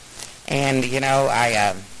 And,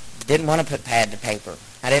 I didn't want to put pad to paper.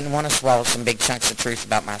 I didn't want to swallow some big chunks of truth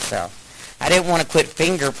about myself. I didn't want to quit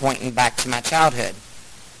finger pointing back to my childhood.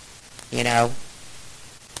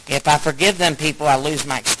 If I forgive them people, I lose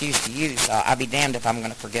my excuse to you, so I'll be damned if I'm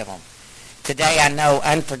going to forgive them. Today I know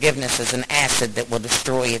unforgiveness is an acid that will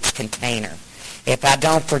destroy its container. If I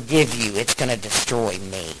don't forgive you, it's going to destroy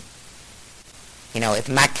me. If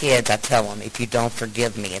my kids, I tell them, if you don't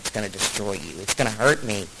forgive me, it's going to destroy you. It's going to hurt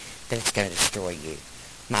me, but it's going to destroy you.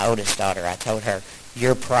 My oldest daughter, I told her,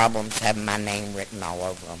 your problems have my name written all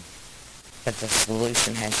over them. But the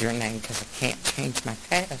solution has your name because I can't change my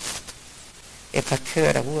past. If I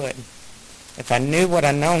could, I would. If I knew what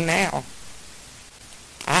I know now,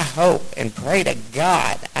 I hope and pray to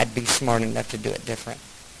God I'd be smart enough to do it different.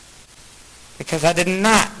 Because I did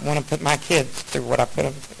not want to put my kids through what I put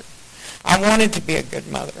them through. I wanted to be a good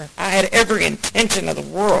mother. I had every intention of the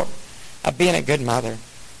world of being a good mother.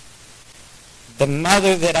 The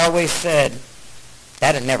mother that always said,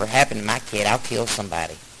 that'd never happen to my kid. I'll kill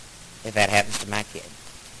somebody if that happens to my kid.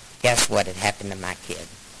 Guess what had happened to my kid?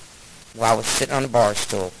 While I was sitting on a bar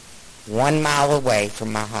stool 1 mile away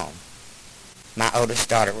from my home, my oldest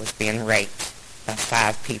daughter was being raped by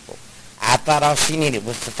 5 people. I thought all she needed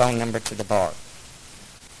was the phone number to the bar.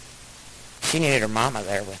 She needed her mama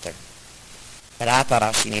there with her. But I thought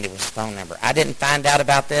all she needed was the phone number. I didn't find out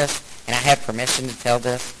about this, and I have permission to tell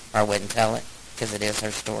this, or I wouldn't tell it, because it is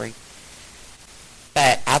her story.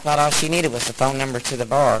 But I thought all she needed was the phone number to the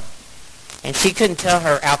bar. And she couldn't tell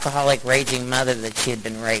her alcoholic, raging mother that she had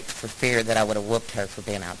been raped for fear that I would have whooped her for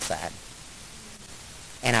being outside.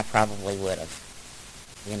 And I probably would have,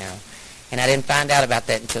 And I didn't find out about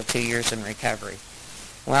that until 2 years in recovery.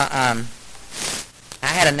 Well, I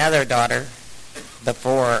had another daughter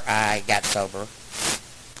before I got sober.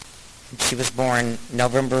 She was born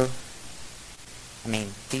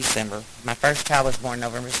December. My first child was born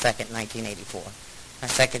November 2nd, 1984. My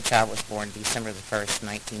second child was born December the 1st,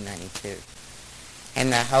 1992.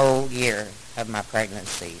 And the whole year of my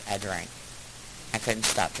pregnancy, I drank. I couldn't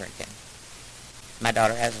stop drinking. My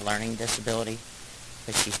daughter has a learning disability,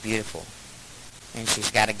 but she's beautiful. And she's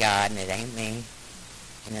got a God, and it ain't me.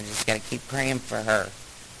 And I just got to keep praying for her,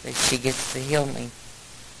 that she gets to heal me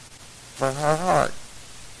for her heart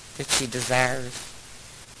that she desires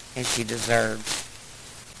and she deserves.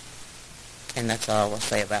 And that's all I will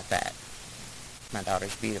say about that. My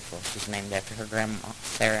daughter's beautiful. She's named after her grandma,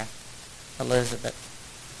 Sarah Elizabeth.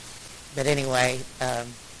 But anyway, I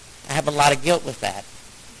have a lot of guilt with that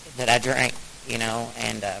I drank,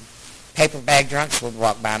 and paper bag drunks would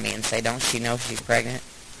walk by me and say, don't she know she's pregnant?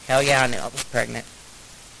 Hell yeah, I knew I was pregnant.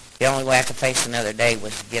 The only way I could face another day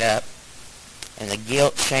was to get up, and the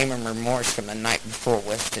guilt, shame, and remorse from the night before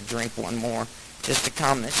was to drink one more just to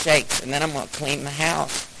calm the shakes, and then I'm going to clean the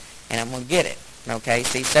house, and I'm going to get it. Okay,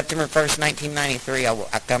 see, September 1st, 1993,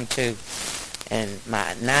 I come to, And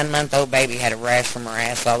my 9-month-old baby had a rash from her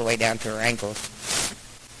ass all the way down to her ankles.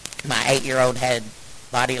 My 8-year-old had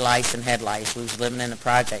body lice and head lice. We was living in the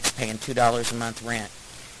projects paying $2 a month rent.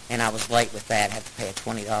 And I was late with that. I had to pay a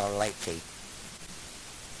 $20 late fee.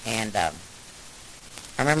 And I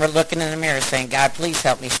remember looking in the mirror saying, God, please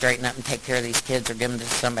help me straighten up and take care of these kids or give them to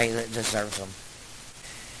somebody that deserves them.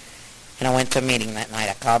 And I went to a meeting that night.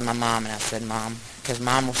 I called my mom and I said, Mom, because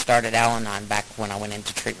Mom started Al-Anon back when I went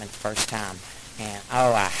into treatment the first time. And,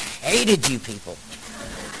 oh, I hated you people.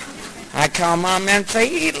 I call Mom and say,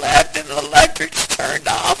 he left and the electric's turned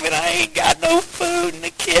off and I ain't got no food and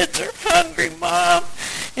the kids are hungry, Mom.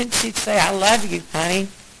 And she'd say, I love you, honey,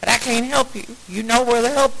 but I can't help you. You know where the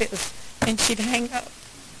help is. And she'd hang up.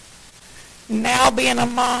 Now being a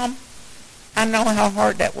mom, I know how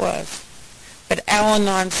hard that was. But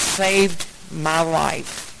Al-Anon saved my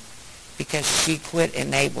life because she quit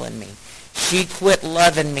enabling me. She quit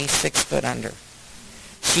loving me 6 foot under.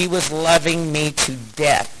 She was loving me to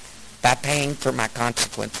death by paying for my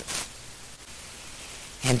consequences.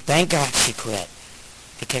 And thank God she quit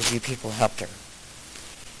because you people helped her.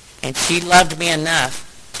 And she loved me enough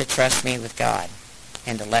to trust me with God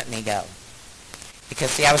and to let me go.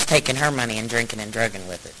 Because, see, I was taking her money and drinking and drugging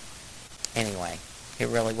with it. Anyway, it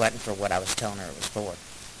really wasn't for what I was telling her it was for.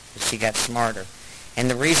 But she got smarter. And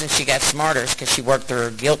the reason she got smarter is because she worked through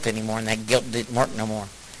her guilt anymore, and that guilt didn't work no more.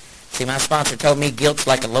 See, my sponsor told me guilt's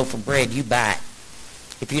like a loaf of bread. You buy it.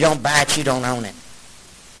 If you don't buy it, you don't own it.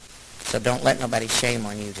 So don't let nobody shame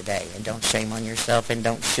on you today. And don't shame on yourself, and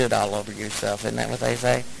don't should all over yourself. Isn't that what they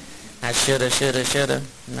say? I shoulda, shoulda, shoulda.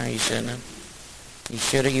 No, you shouldn't have. You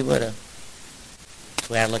shoulda, you woulda. That's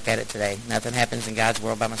the way I look at it today. Nothing happens in God's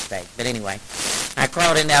world by mistake. But anyway, I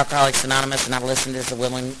crawled into Alcoholics Anonymous, and I listened as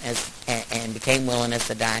willing as and became willing as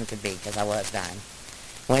the dying could be, because I was dying.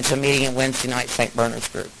 Went to a meeting at Wednesday night, St. Bernard's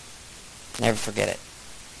group. Never forget it.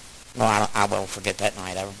 Well, I won't forget that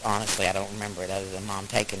night. Honestly, I don't remember it other than Mom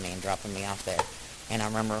taking me and dropping me off there. And I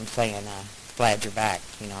remember them saying, glad you're back.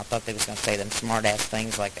 You know, I thought they was going to say them smart-ass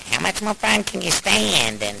things like, how much more fun can you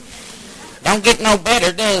stand? And don't get no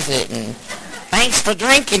better, does it? And thanks for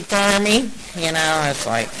drinking for me. You know, it's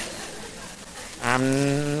like,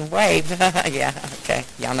 I'm wave. Yeah, okay.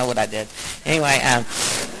 Y'all know what I did. Anyway,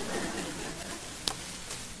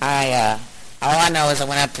 all I know is I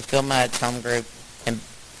went up to Phil Mudd's home group in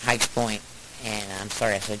Hikes Point, and I'm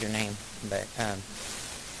sorry I said your name, but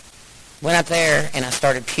went up there and I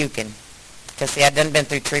started puking. Because, see, I'd done been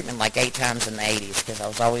through treatment like 8 times in the 80s because I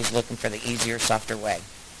was always looking for the easier, softer way.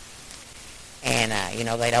 And, you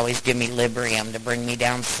know, they'd always give me Librium to bring me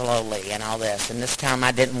down slowly and all this. And this time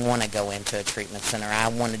I didn't want to go into a treatment center. I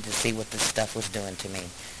wanted to see what this stuff was doing to me.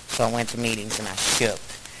 So I went to meetings and I shook.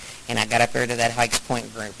 And I got up there to that Hikes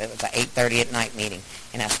Point group. It was an 8:30 at night meeting.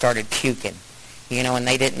 And I started puking. You know, and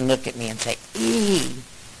they didn't look at me and say, "Ee,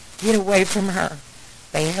 get away from her."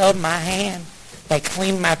 They held my hand. They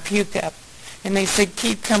cleaned my puke up. And they said,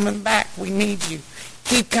 keep coming back. We need you.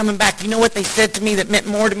 Keep coming back. You know what they said to me that meant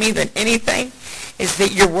more to me than anything? Is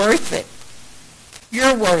that you're worth it.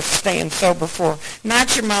 You're worth staying sober for.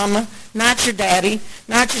 Not your mama, not your daddy,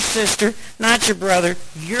 not your sister, not your brother.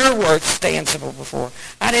 You're worth staying sober for.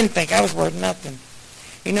 I didn't think I was worth nothing.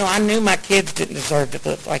 You know, I knew my kids didn't deserve to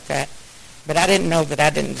live like that. But I didn't know that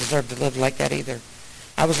I didn't deserve to live like that either.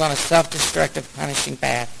 I was on a self-destructive, punishing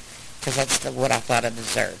path. Because that's what I thought I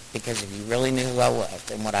deserved. Because if you really knew who I was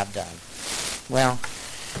and what I've done. Well,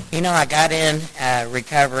 you know, I got in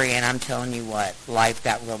recovery, and I'm telling you what, life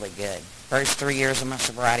got really good. First 3 years of my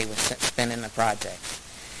sobriety was spent in the projects.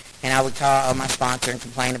 And I would call my sponsor and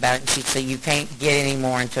complain about it, and she'd say, you can't get any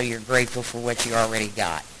more until you're grateful for what you already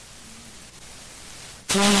got.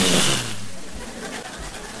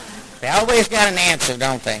 They always got an answer,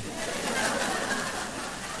 don't they?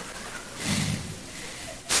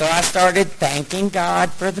 So I started thanking God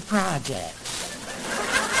for the project.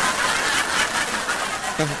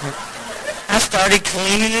 I started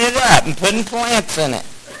cleaning it up and putting plants in it.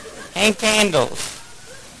 And candles.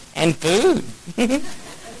 And food.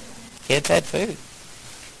 Kids had food.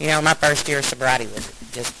 You know, my first year of sobriety was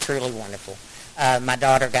just truly wonderful. My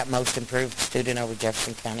daughter got Most Improved Student over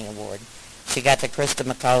Jefferson County Award. She got the Krista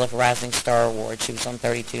McAuliffe Rising Star Award. She was on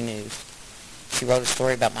 32 News. She wrote a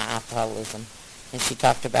story about my alcoholism. And she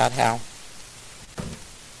talked about how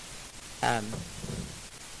her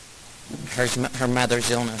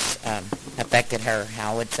mother's illness affected her.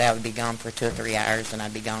 How I would say I would be gone for 2 or 3 hours, and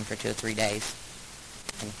I'd be gone for 2 or 3 days.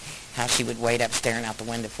 And how she would wait up staring out the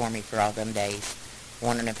window for me for all them days,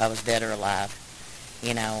 wondering if I was dead or alive.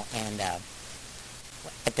 You know, and at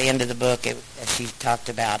the end of the book, she talked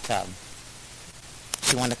about,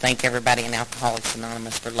 she wanted to thank everybody in Alcoholics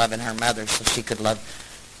Anonymous for loving her mother so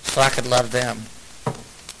I could love them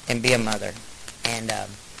and be a mother. And,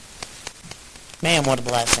 man, what a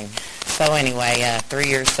blessing. So anyway, 3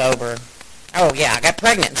 years sober. Oh, yeah, I got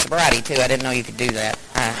pregnant in sobriety, too. I didn't know you could do that.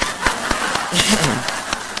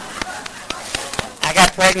 I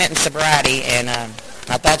got pregnant in sobriety, and I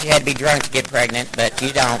thought you had to be drunk to get pregnant, but you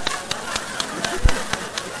don't.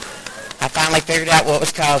 I finally figured out what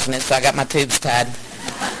was causing it, so I got my tubes tied.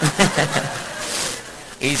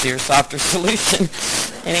 Easier, softer solution.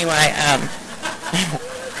 Anyway, I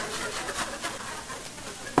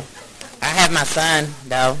have my son,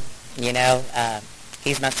 though.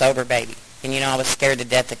 He's my sober baby. And, I was scared to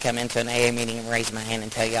death to come into an AA meeting and raise my hand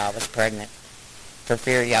and tell y'all I was pregnant for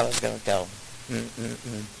fear y'all was going to go,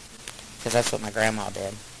 because that's what my grandma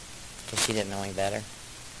did, because she didn't know any better.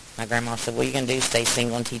 My grandma said, what are you going to do, stay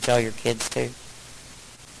single and teach all your kids too?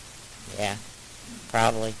 Yeah,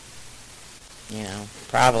 probably.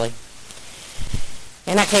 Probably.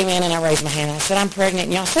 And I came in and I raised my hand and I said, I'm pregnant.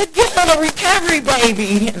 And y'all said, yeah, a recovery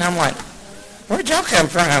baby. And I'm like, where'd y'all come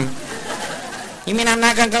from? You mean I'm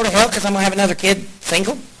not going to go to hell because I'm going to have another kid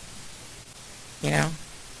single?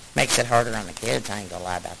 Makes it harder on the kids. I ain't going to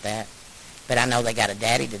lie about that. But I know they got a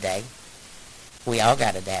daddy today. We all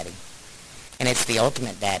got a daddy. And it's the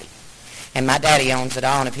ultimate daddy. And my daddy owns it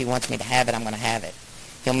all, and if he wants me to have it, I'm going to have it.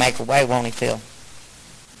 He'll make a way, won't he, Phil?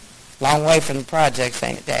 Long way from the projects,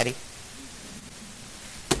 ain't it, Daddy?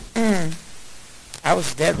 I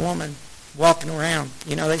was a dead woman walking around.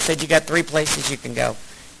 They said you got 3 places you can go.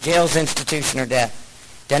 Jail's institution or death.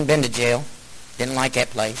 Done been to jail. Didn't like that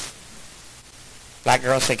place. Black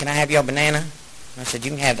girl said, can I have your banana? I said,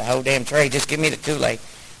 you can have the whole damn tray. Just give me the Kool-Aid.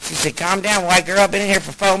 She said, calm down, white girl. I've been in here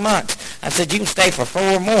for 4 months. I said, you can stay for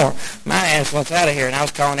 4 more. My ass wants out of here. And I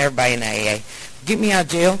was calling everybody in the AA. Get me out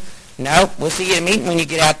of jail. No, we'll see you at a meeting when you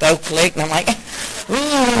get out, though. Click. And I'm like,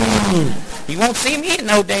 ooh, you won't see me at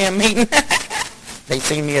no damn meeting. They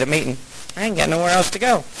see me at a meeting. I ain't got nowhere else to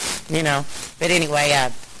go, But anyway,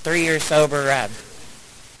 3 years sober,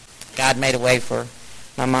 God made a way for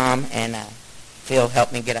my mom, and Phil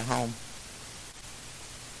helped me get a home.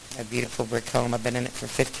 A beautiful brick home. I've been in it for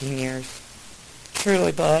 15 years.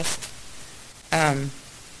 Truly blessed. I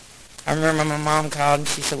remember my mom called and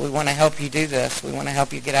she said, we want to help you do this. We want to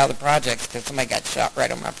help you get out of the projects because somebody got shot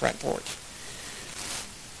right on my front porch.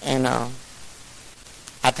 And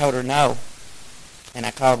I told her no. And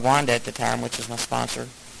I called Wanda at the time, which was my sponsor.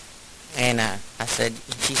 And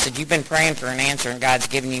she said, you've been praying for an answer and God's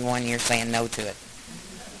given you one, you're saying no to it.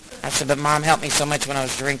 I said, but Mom helped me so much when I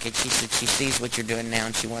was drinking. She said she sees what you're doing now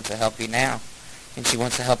and she wants to help you now. And she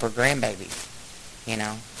wants to help her grandbabies,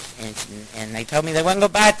 And they told me they wouldn't go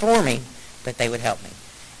buy it for me, but they would help me.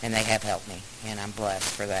 And they have helped me, and I'm blessed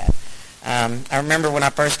for that. I remember when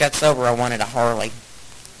I first got sober, I wanted a Harley.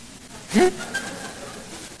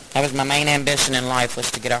 That was my main ambition in life,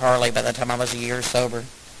 was to get a Harley by the time I was a year sober.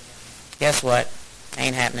 Guess what?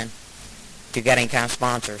 Ain't happening. If you got any kind of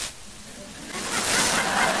sponsors.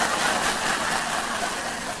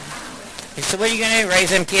 He said, what are you going to do, raise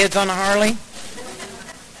them kids on a Harley?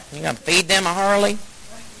 You going to feed them a Harley?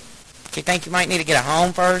 Do you think you might need to get a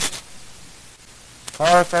home first?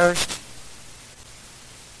 Car first?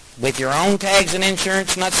 With your own tags and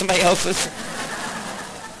insurance, not somebody else's?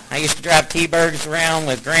 I used to drive T-Birds around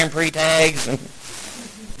with Grand Prix tags and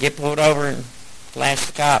get pulled over and flash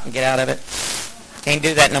the cop and get out of it. Can't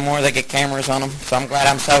do that no more. They get cameras on them, so I'm glad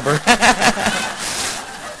I'm sober.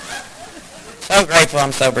 So grateful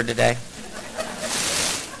I'm sober today.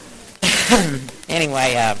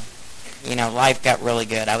 Anyway, life got really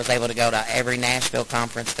good. I was able to go to every Nashville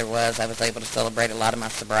conference there was. I was able to celebrate a lot of my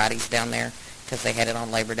sobrieties down there because they had it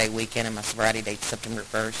on Labor Day weekend, and my sobriety date's September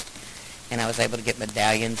 1st. And I was able to get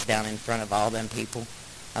medallions down in front of all them people.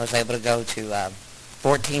 I was able to go to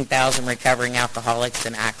 14,000 recovering alcoholics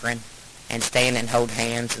in Akron and stand and hold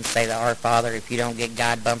hands and say to Our Father, if you don't get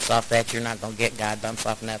God bumps off that, you're not going to get God bumps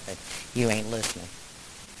off nothing. You ain't listening.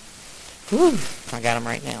 Whew, I got them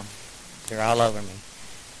right now. They're all over me.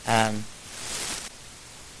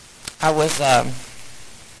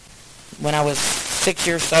 When I was 6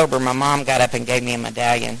 years sober, my mom got up and gave me a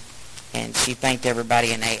medallion, and she thanked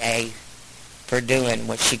everybody in AA for doing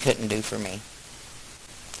what she couldn't do for me.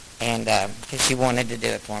 And because she wanted to do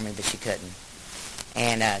it for me, but she couldn't.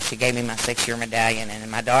 And she gave me my 6-year medallion, and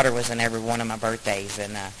my daughter was in every one of my birthdays.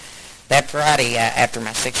 And that Friday, after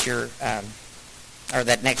my 6-year, or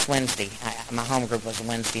that next Wednesday, my home group was a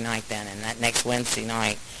Wednesday night then, and that next Wednesday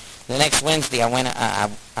night, the next Wednesday I went, I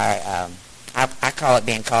call it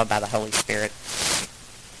being called by the Holy Spirit.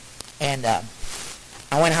 And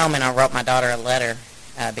I went home and I wrote my daughter a letter,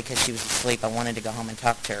 because she was asleep. I wanted to go home and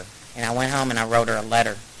talk to her. And I went home and I wrote her a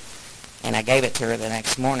letter. And I gave it to her the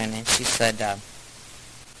next morning. And she said,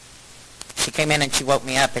 she came in and she woke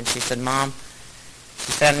me up and she said, Mom,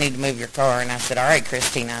 she said, I need to move your car. And I said, all right,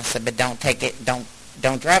 Christina. I said, but don't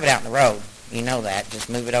drive it out in the road. You know that. Just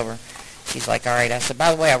move it over. She's like, all right. I said,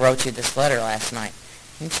 by the way, I wrote you this letter last night.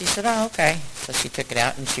 And she said, oh, okay. So she took it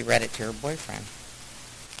out and she read it to her boyfriend.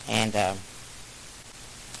 And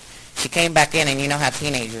she came back in, and you know how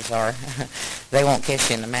teenagers are. They won't kiss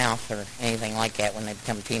you in the mouth or anything like that when they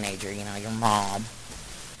become a teenager, you know, your mom.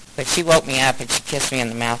 But she woke me up, and she kissed me in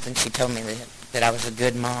the mouth, and she told me that I was a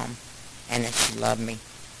good mom and that she loved me.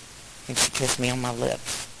 And she kissed me on my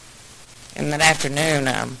lips. And that afternoon,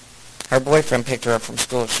 her boyfriend picked her up from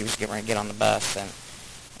school. She was getting ready to get on the bus,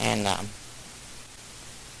 and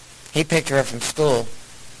he picked her up from school,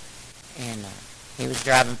 and he was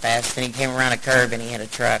driving fast, and he came around a curve, and he hit a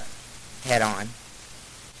truck head on.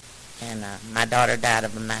 And my daughter died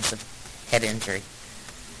of a massive head injury.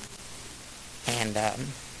 And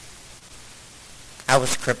I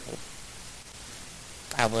was crippled.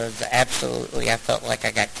 I felt like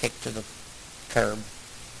I got kicked to the curb.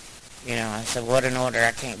 You know, I said, what an order,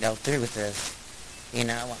 I can't go through with this. You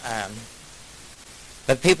know,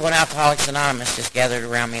 but people in Alcoholics Anonymous just gathered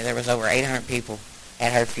around me. There was over 800 people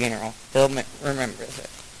at her funeral. Phil remembers it.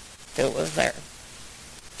 Phil was there.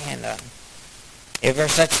 And if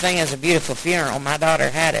there's such thing as a beautiful funeral, my daughter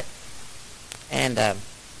had it. And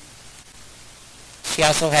she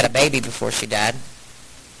also had a baby before she died.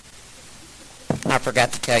 I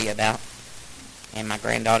forgot to tell you about. And my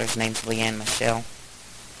granddaughter's name's Leanne Michelle.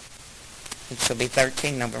 And she'll be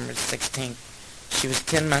 13 November 16th. She was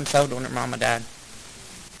 10 months old when her mama died.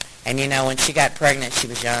 And you know, when she got pregnant, she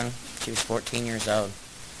was young. She was 14 years old.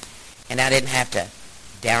 And I didn't have to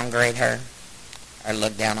downgrade her or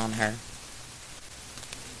look down on her.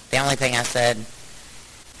 The only thing I said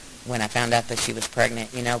when I found out that she was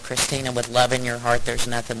pregnant, you know, Christina, with love in your heart, there's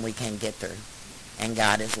nothing we can't get through. And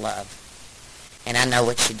God is love. And I know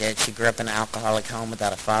what she did. She grew up in an alcoholic home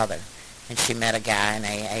without a father. And she met a guy in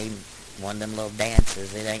AA, one of them little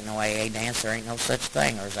dances. It ain't no AA dance. There ain't no such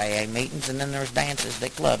thing. There's AA meetings, and then there's dances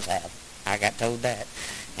that clubs have. I got told that.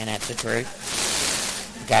 And that's the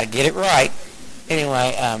truth. Got to get it right.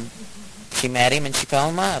 Anyway, she met him, and she fell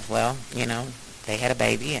in love. Well, you know, they had a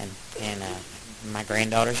baby, and my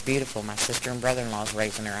granddaughter's beautiful. My sister and brother-in-law's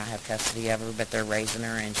raising her. I have custody of her, but they're raising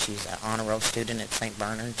her, and she's an honor roll student at St.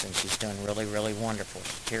 Bernard's, and she's doing really, really wonderful.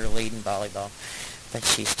 She's cheerleading, volleyball, but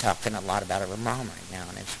she's talking a lot about her mom right now,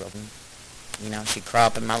 and it's really, you know, she'd crawl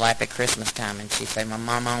up in my lap at Christmas time, and she'd say, my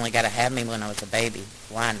mom only got to have me when I was a baby.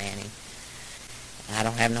 Why, Nanny? I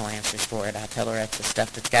don't have no answers for it. I tell her that's the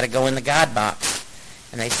stuff that's got to go in the God box.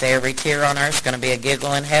 And they say every tear on earth's going to be a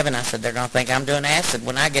giggle in heaven. I said, they're going to think I'm doing acid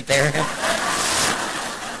when I get there.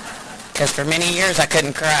 Because for many years I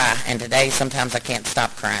couldn't cry, and today sometimes I can't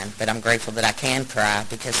stop crying. But I'm grateful that I can cry,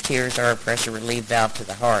 because tears are a pressure relief valve to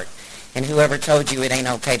the heart. And whoever told you it ain't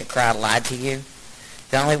okay to cry lied to you.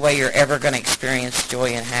 The only way you're ever going to experience joy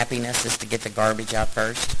and happiness is to get the garbage out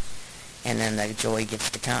first, and then the joy gets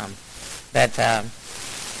to come. But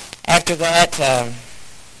after that,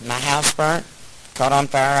 my house burnt, caught on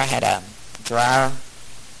fire. I had a dryer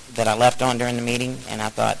that I left on during the meeting, and I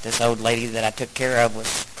thought this old lady that I took care of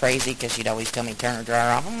was crazy, because she'd always tell me to turn her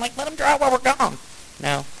dryer off. I'm like, let them dry while we're gone.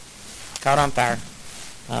 No, caught on fire.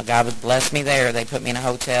 God would bless me there. They put me in a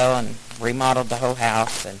hotel and remodeled the whole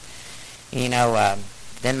house, and you know,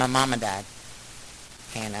 then my mama died,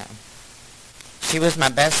 and she was my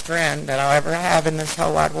best friend that I'll ever have in this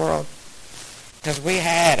whole wide world, because we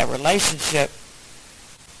had a relationship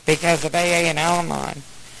because of AA and Al-Anon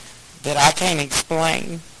that I can't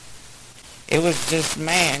explain. It was just,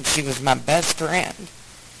 man, she was my best friend.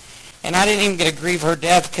 And I didn't even get to grieve her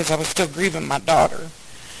death because I was still grieving my daughter.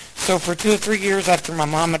 So for 2 or 3 years after my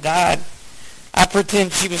mama died, I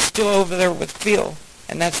pretend she was still over there with Phil.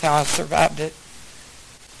 And that's how I survived it.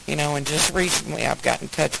 You know, and just recently I've got in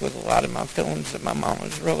touch with a lot of my feelings that my mom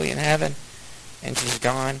was really in heaven. And she's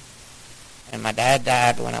gone. And my dad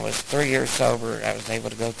died when I was 3 years sober. I was able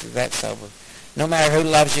to go through that sober. No matter who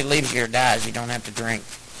loves you, leaves you, or dies, you don't have to drink.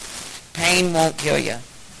 Pain won't kill you,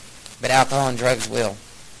 but alcohol and drugs will.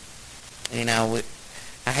 You know,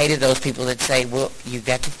 I hated those people that say, well, you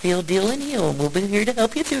got to feel, deal, and heal, and we'll be here to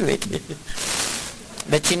help you through it.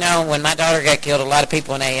 But, you know, when my daughter got killed, a lot of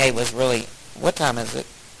people in AA was really, what time is it?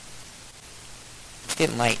 It's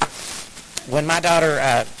getting late. When my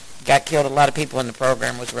daughter got killed, a lot of people in the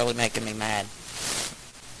program was really making me mad,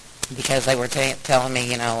 because they were telling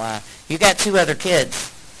me, you know, you got 2 other kids.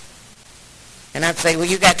 And I'd say, well,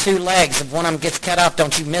 you got two legs. If one of them gets cut off,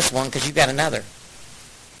 don't you miss one because you got another.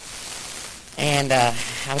 And I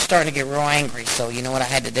was starting to get real angry. So you know what I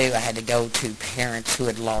had to do? I had to go to parents who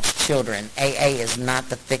had lost children. AA is not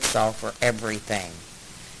the fix-all for everything.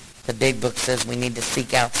 The big book says we need to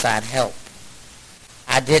seek outside help.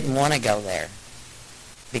 I didn't want to go there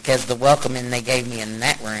because the welcoming they gave me in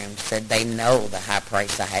that room said they know the high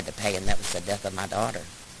price I had to pay, and that was the death of my daughter.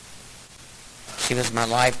 She was my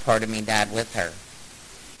life. Part of me died with her.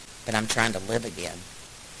 But I'm trying to live again.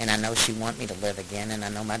 And I know she wants me to live again, and I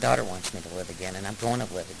know my daughter wants me to live again, and I'm going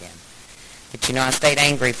to live again. But you know, I stayed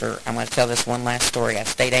angry I'm going to tell this one last story. I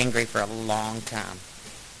stayed angry for a long time.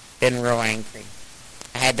 Been real angry.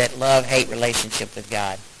 I had that love-hate relationship with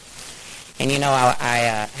God. And you know,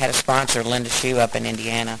 I had a sponsor, Linda Shue, up in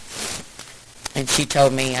Indiana, and she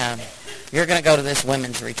told me, you're going to go to this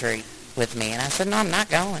women's retreat with me. And I said, no, I'm not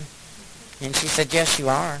going. And she said, yes, you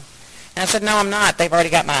are. And I said, no, I'm not. They've already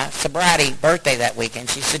got my sobriety birthday that weekend.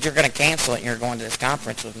 She said, you're going to cancel it and you're going to this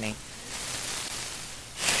conference with me.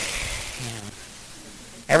 You know,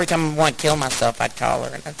 every time I want to kill myself, I'd call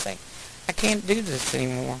her and I'd say, I can't do this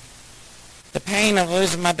anymore. The pain of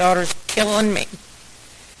losing my daughter's killing me.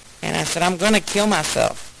 And I said, I'm going to kill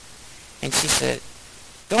myself. And she said,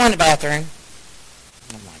 go in the bathroom.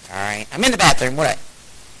 I'm like, all right. I'm in the bathroom. What?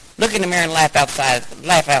 Look in the mirror and laugh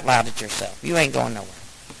out loud at yourself. You ain't going nowhere.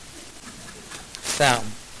 So,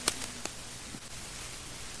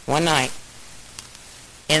 one night,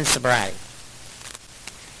 in sobriety,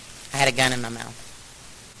 I had a gun in my mouth.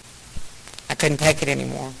 I couldn't take it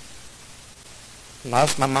anymore.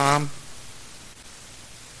 Lost my mom.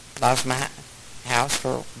 Lost my house,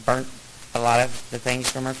 burnt a lot of the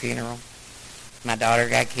things from her funeral. My daughter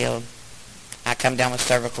got killed. I come down with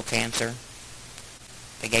cervical cancer.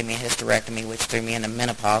 They gave me a hysterectomy, which threw me into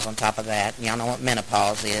menopause on top of that. Y'all know what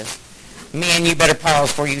menopause is. Men, you better pause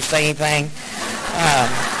before you say anything.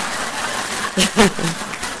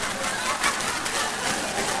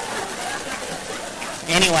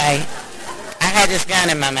 Anyway, I had this gun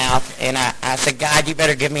in my mouth, and I said, God, you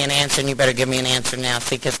better give me an answer, and you better give me an answer now.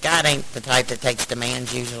 See, because God ain't the type that takes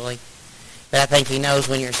demands usually. But I think he knows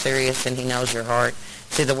when you're serious, and he knows your heart.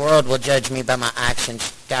 See, the world will judge me by my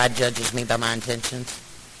actions. God judges me by my intentions.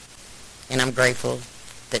 And I'm grateful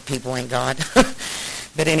that people ain't God.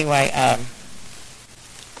 But anyway,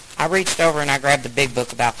 I reached over and I grabbed the big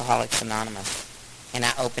book of Alcoholics Anonymous, and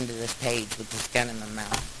I opened to this page with this gun in my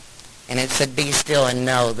mouth. And it said, be still and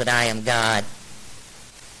know that I am God.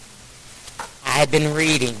 I had been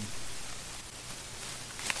reading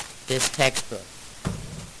this textbook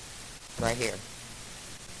right here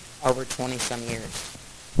over 20-some years.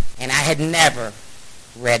 And I had never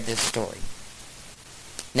read this story.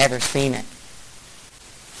 Never seen it.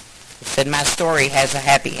 It said, my story has a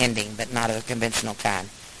happy ending, but not a conventional kind.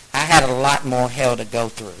 I had a lot more hell to go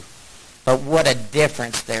through. But what a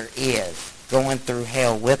difference there is going through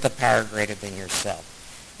hell with a power greater than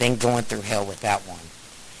yourself than going through hell without one.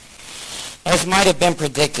 As might have been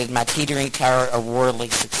predicted, my teetering tower of worldly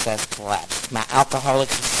success collapsed. My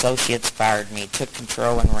alcoholics associates fired me, took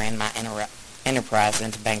control, and ran my enterprise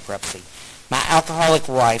into bankruptcy. My alcoholic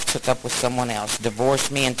wife took up with someone else,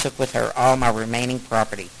 divorced me, and took with her all my remaining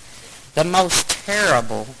property. The most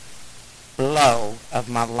terrible blow of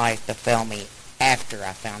my life befell me after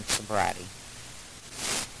I found sobriety.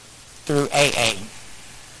 Through AA.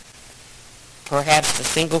 Perhaps the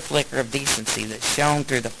single flicker of decency that shone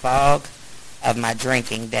through the fog of my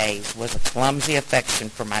drinking days was a clumsy affection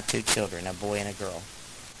for my two children, a boy and a girl.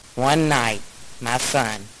 One night, my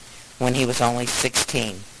son, when he was only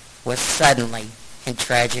 16, was suddenly and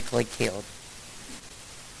tragically killed.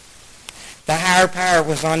 The higher power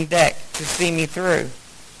was on deck to see me through.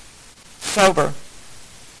 Sober.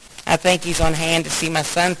 I think he's on hand to see my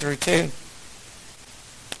son through, too.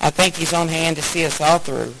 I think he's on hand to see us all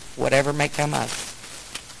through, whatever may come us.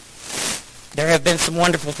 There have been some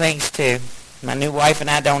wonderful things, too. My new wife and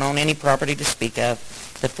I don't own any property to speak of.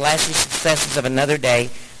 The flashy successes of another day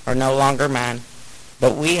are no longer mine.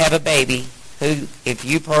 But we have a baby who, if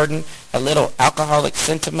you pardon a little alcoholic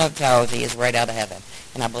sentimentality, is right out of heaven.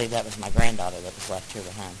 And I believe that was my granddaughter that was left here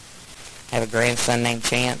behind. I have a grandson named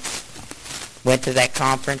Chance. Went to that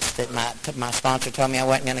conference that my sponsor told me I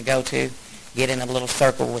wasn't going to go to. Get in a little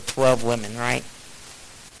circle with 12 women, right?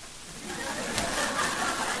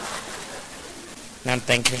 And I'm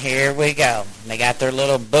thinking, here we go. They got their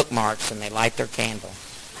little bookmarks and they light their candle.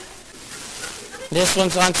 This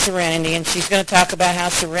one's on serenity, and she's going to talk about how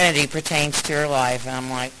serenity pertains to her life. And I'm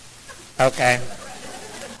like, okay.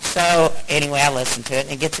 So anyway, I listened to it,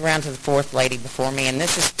 and it gets around to the fourth lady before me, and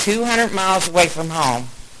this is 200 miles away from home.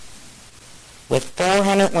 With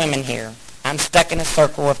 400 women here, I'm stuck in a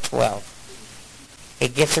circle of 12.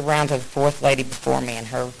 It gets around to the fourth lady before me, and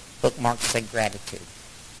her bookmark said gratitude.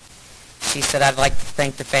 She said, I'd like to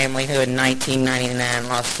thank the family who in 1999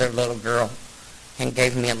 lost their little girl and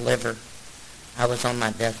gave me a liver. I was on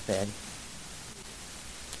my deathbed.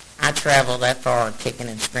 I traveled that far kicking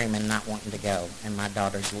and screaming, not wanting to go, and my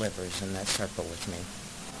daughter's liver's in that circle with me.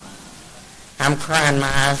 I'm crying my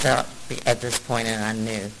eyes out at this point, and I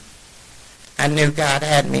knew God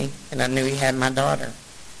had me, and I knew he had my daughter.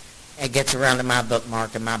 It gets around to my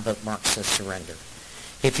bookmark, and my bookmark says surrender.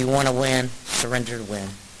 If you want to win, surrender to win.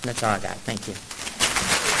 That's all I got. Thank you.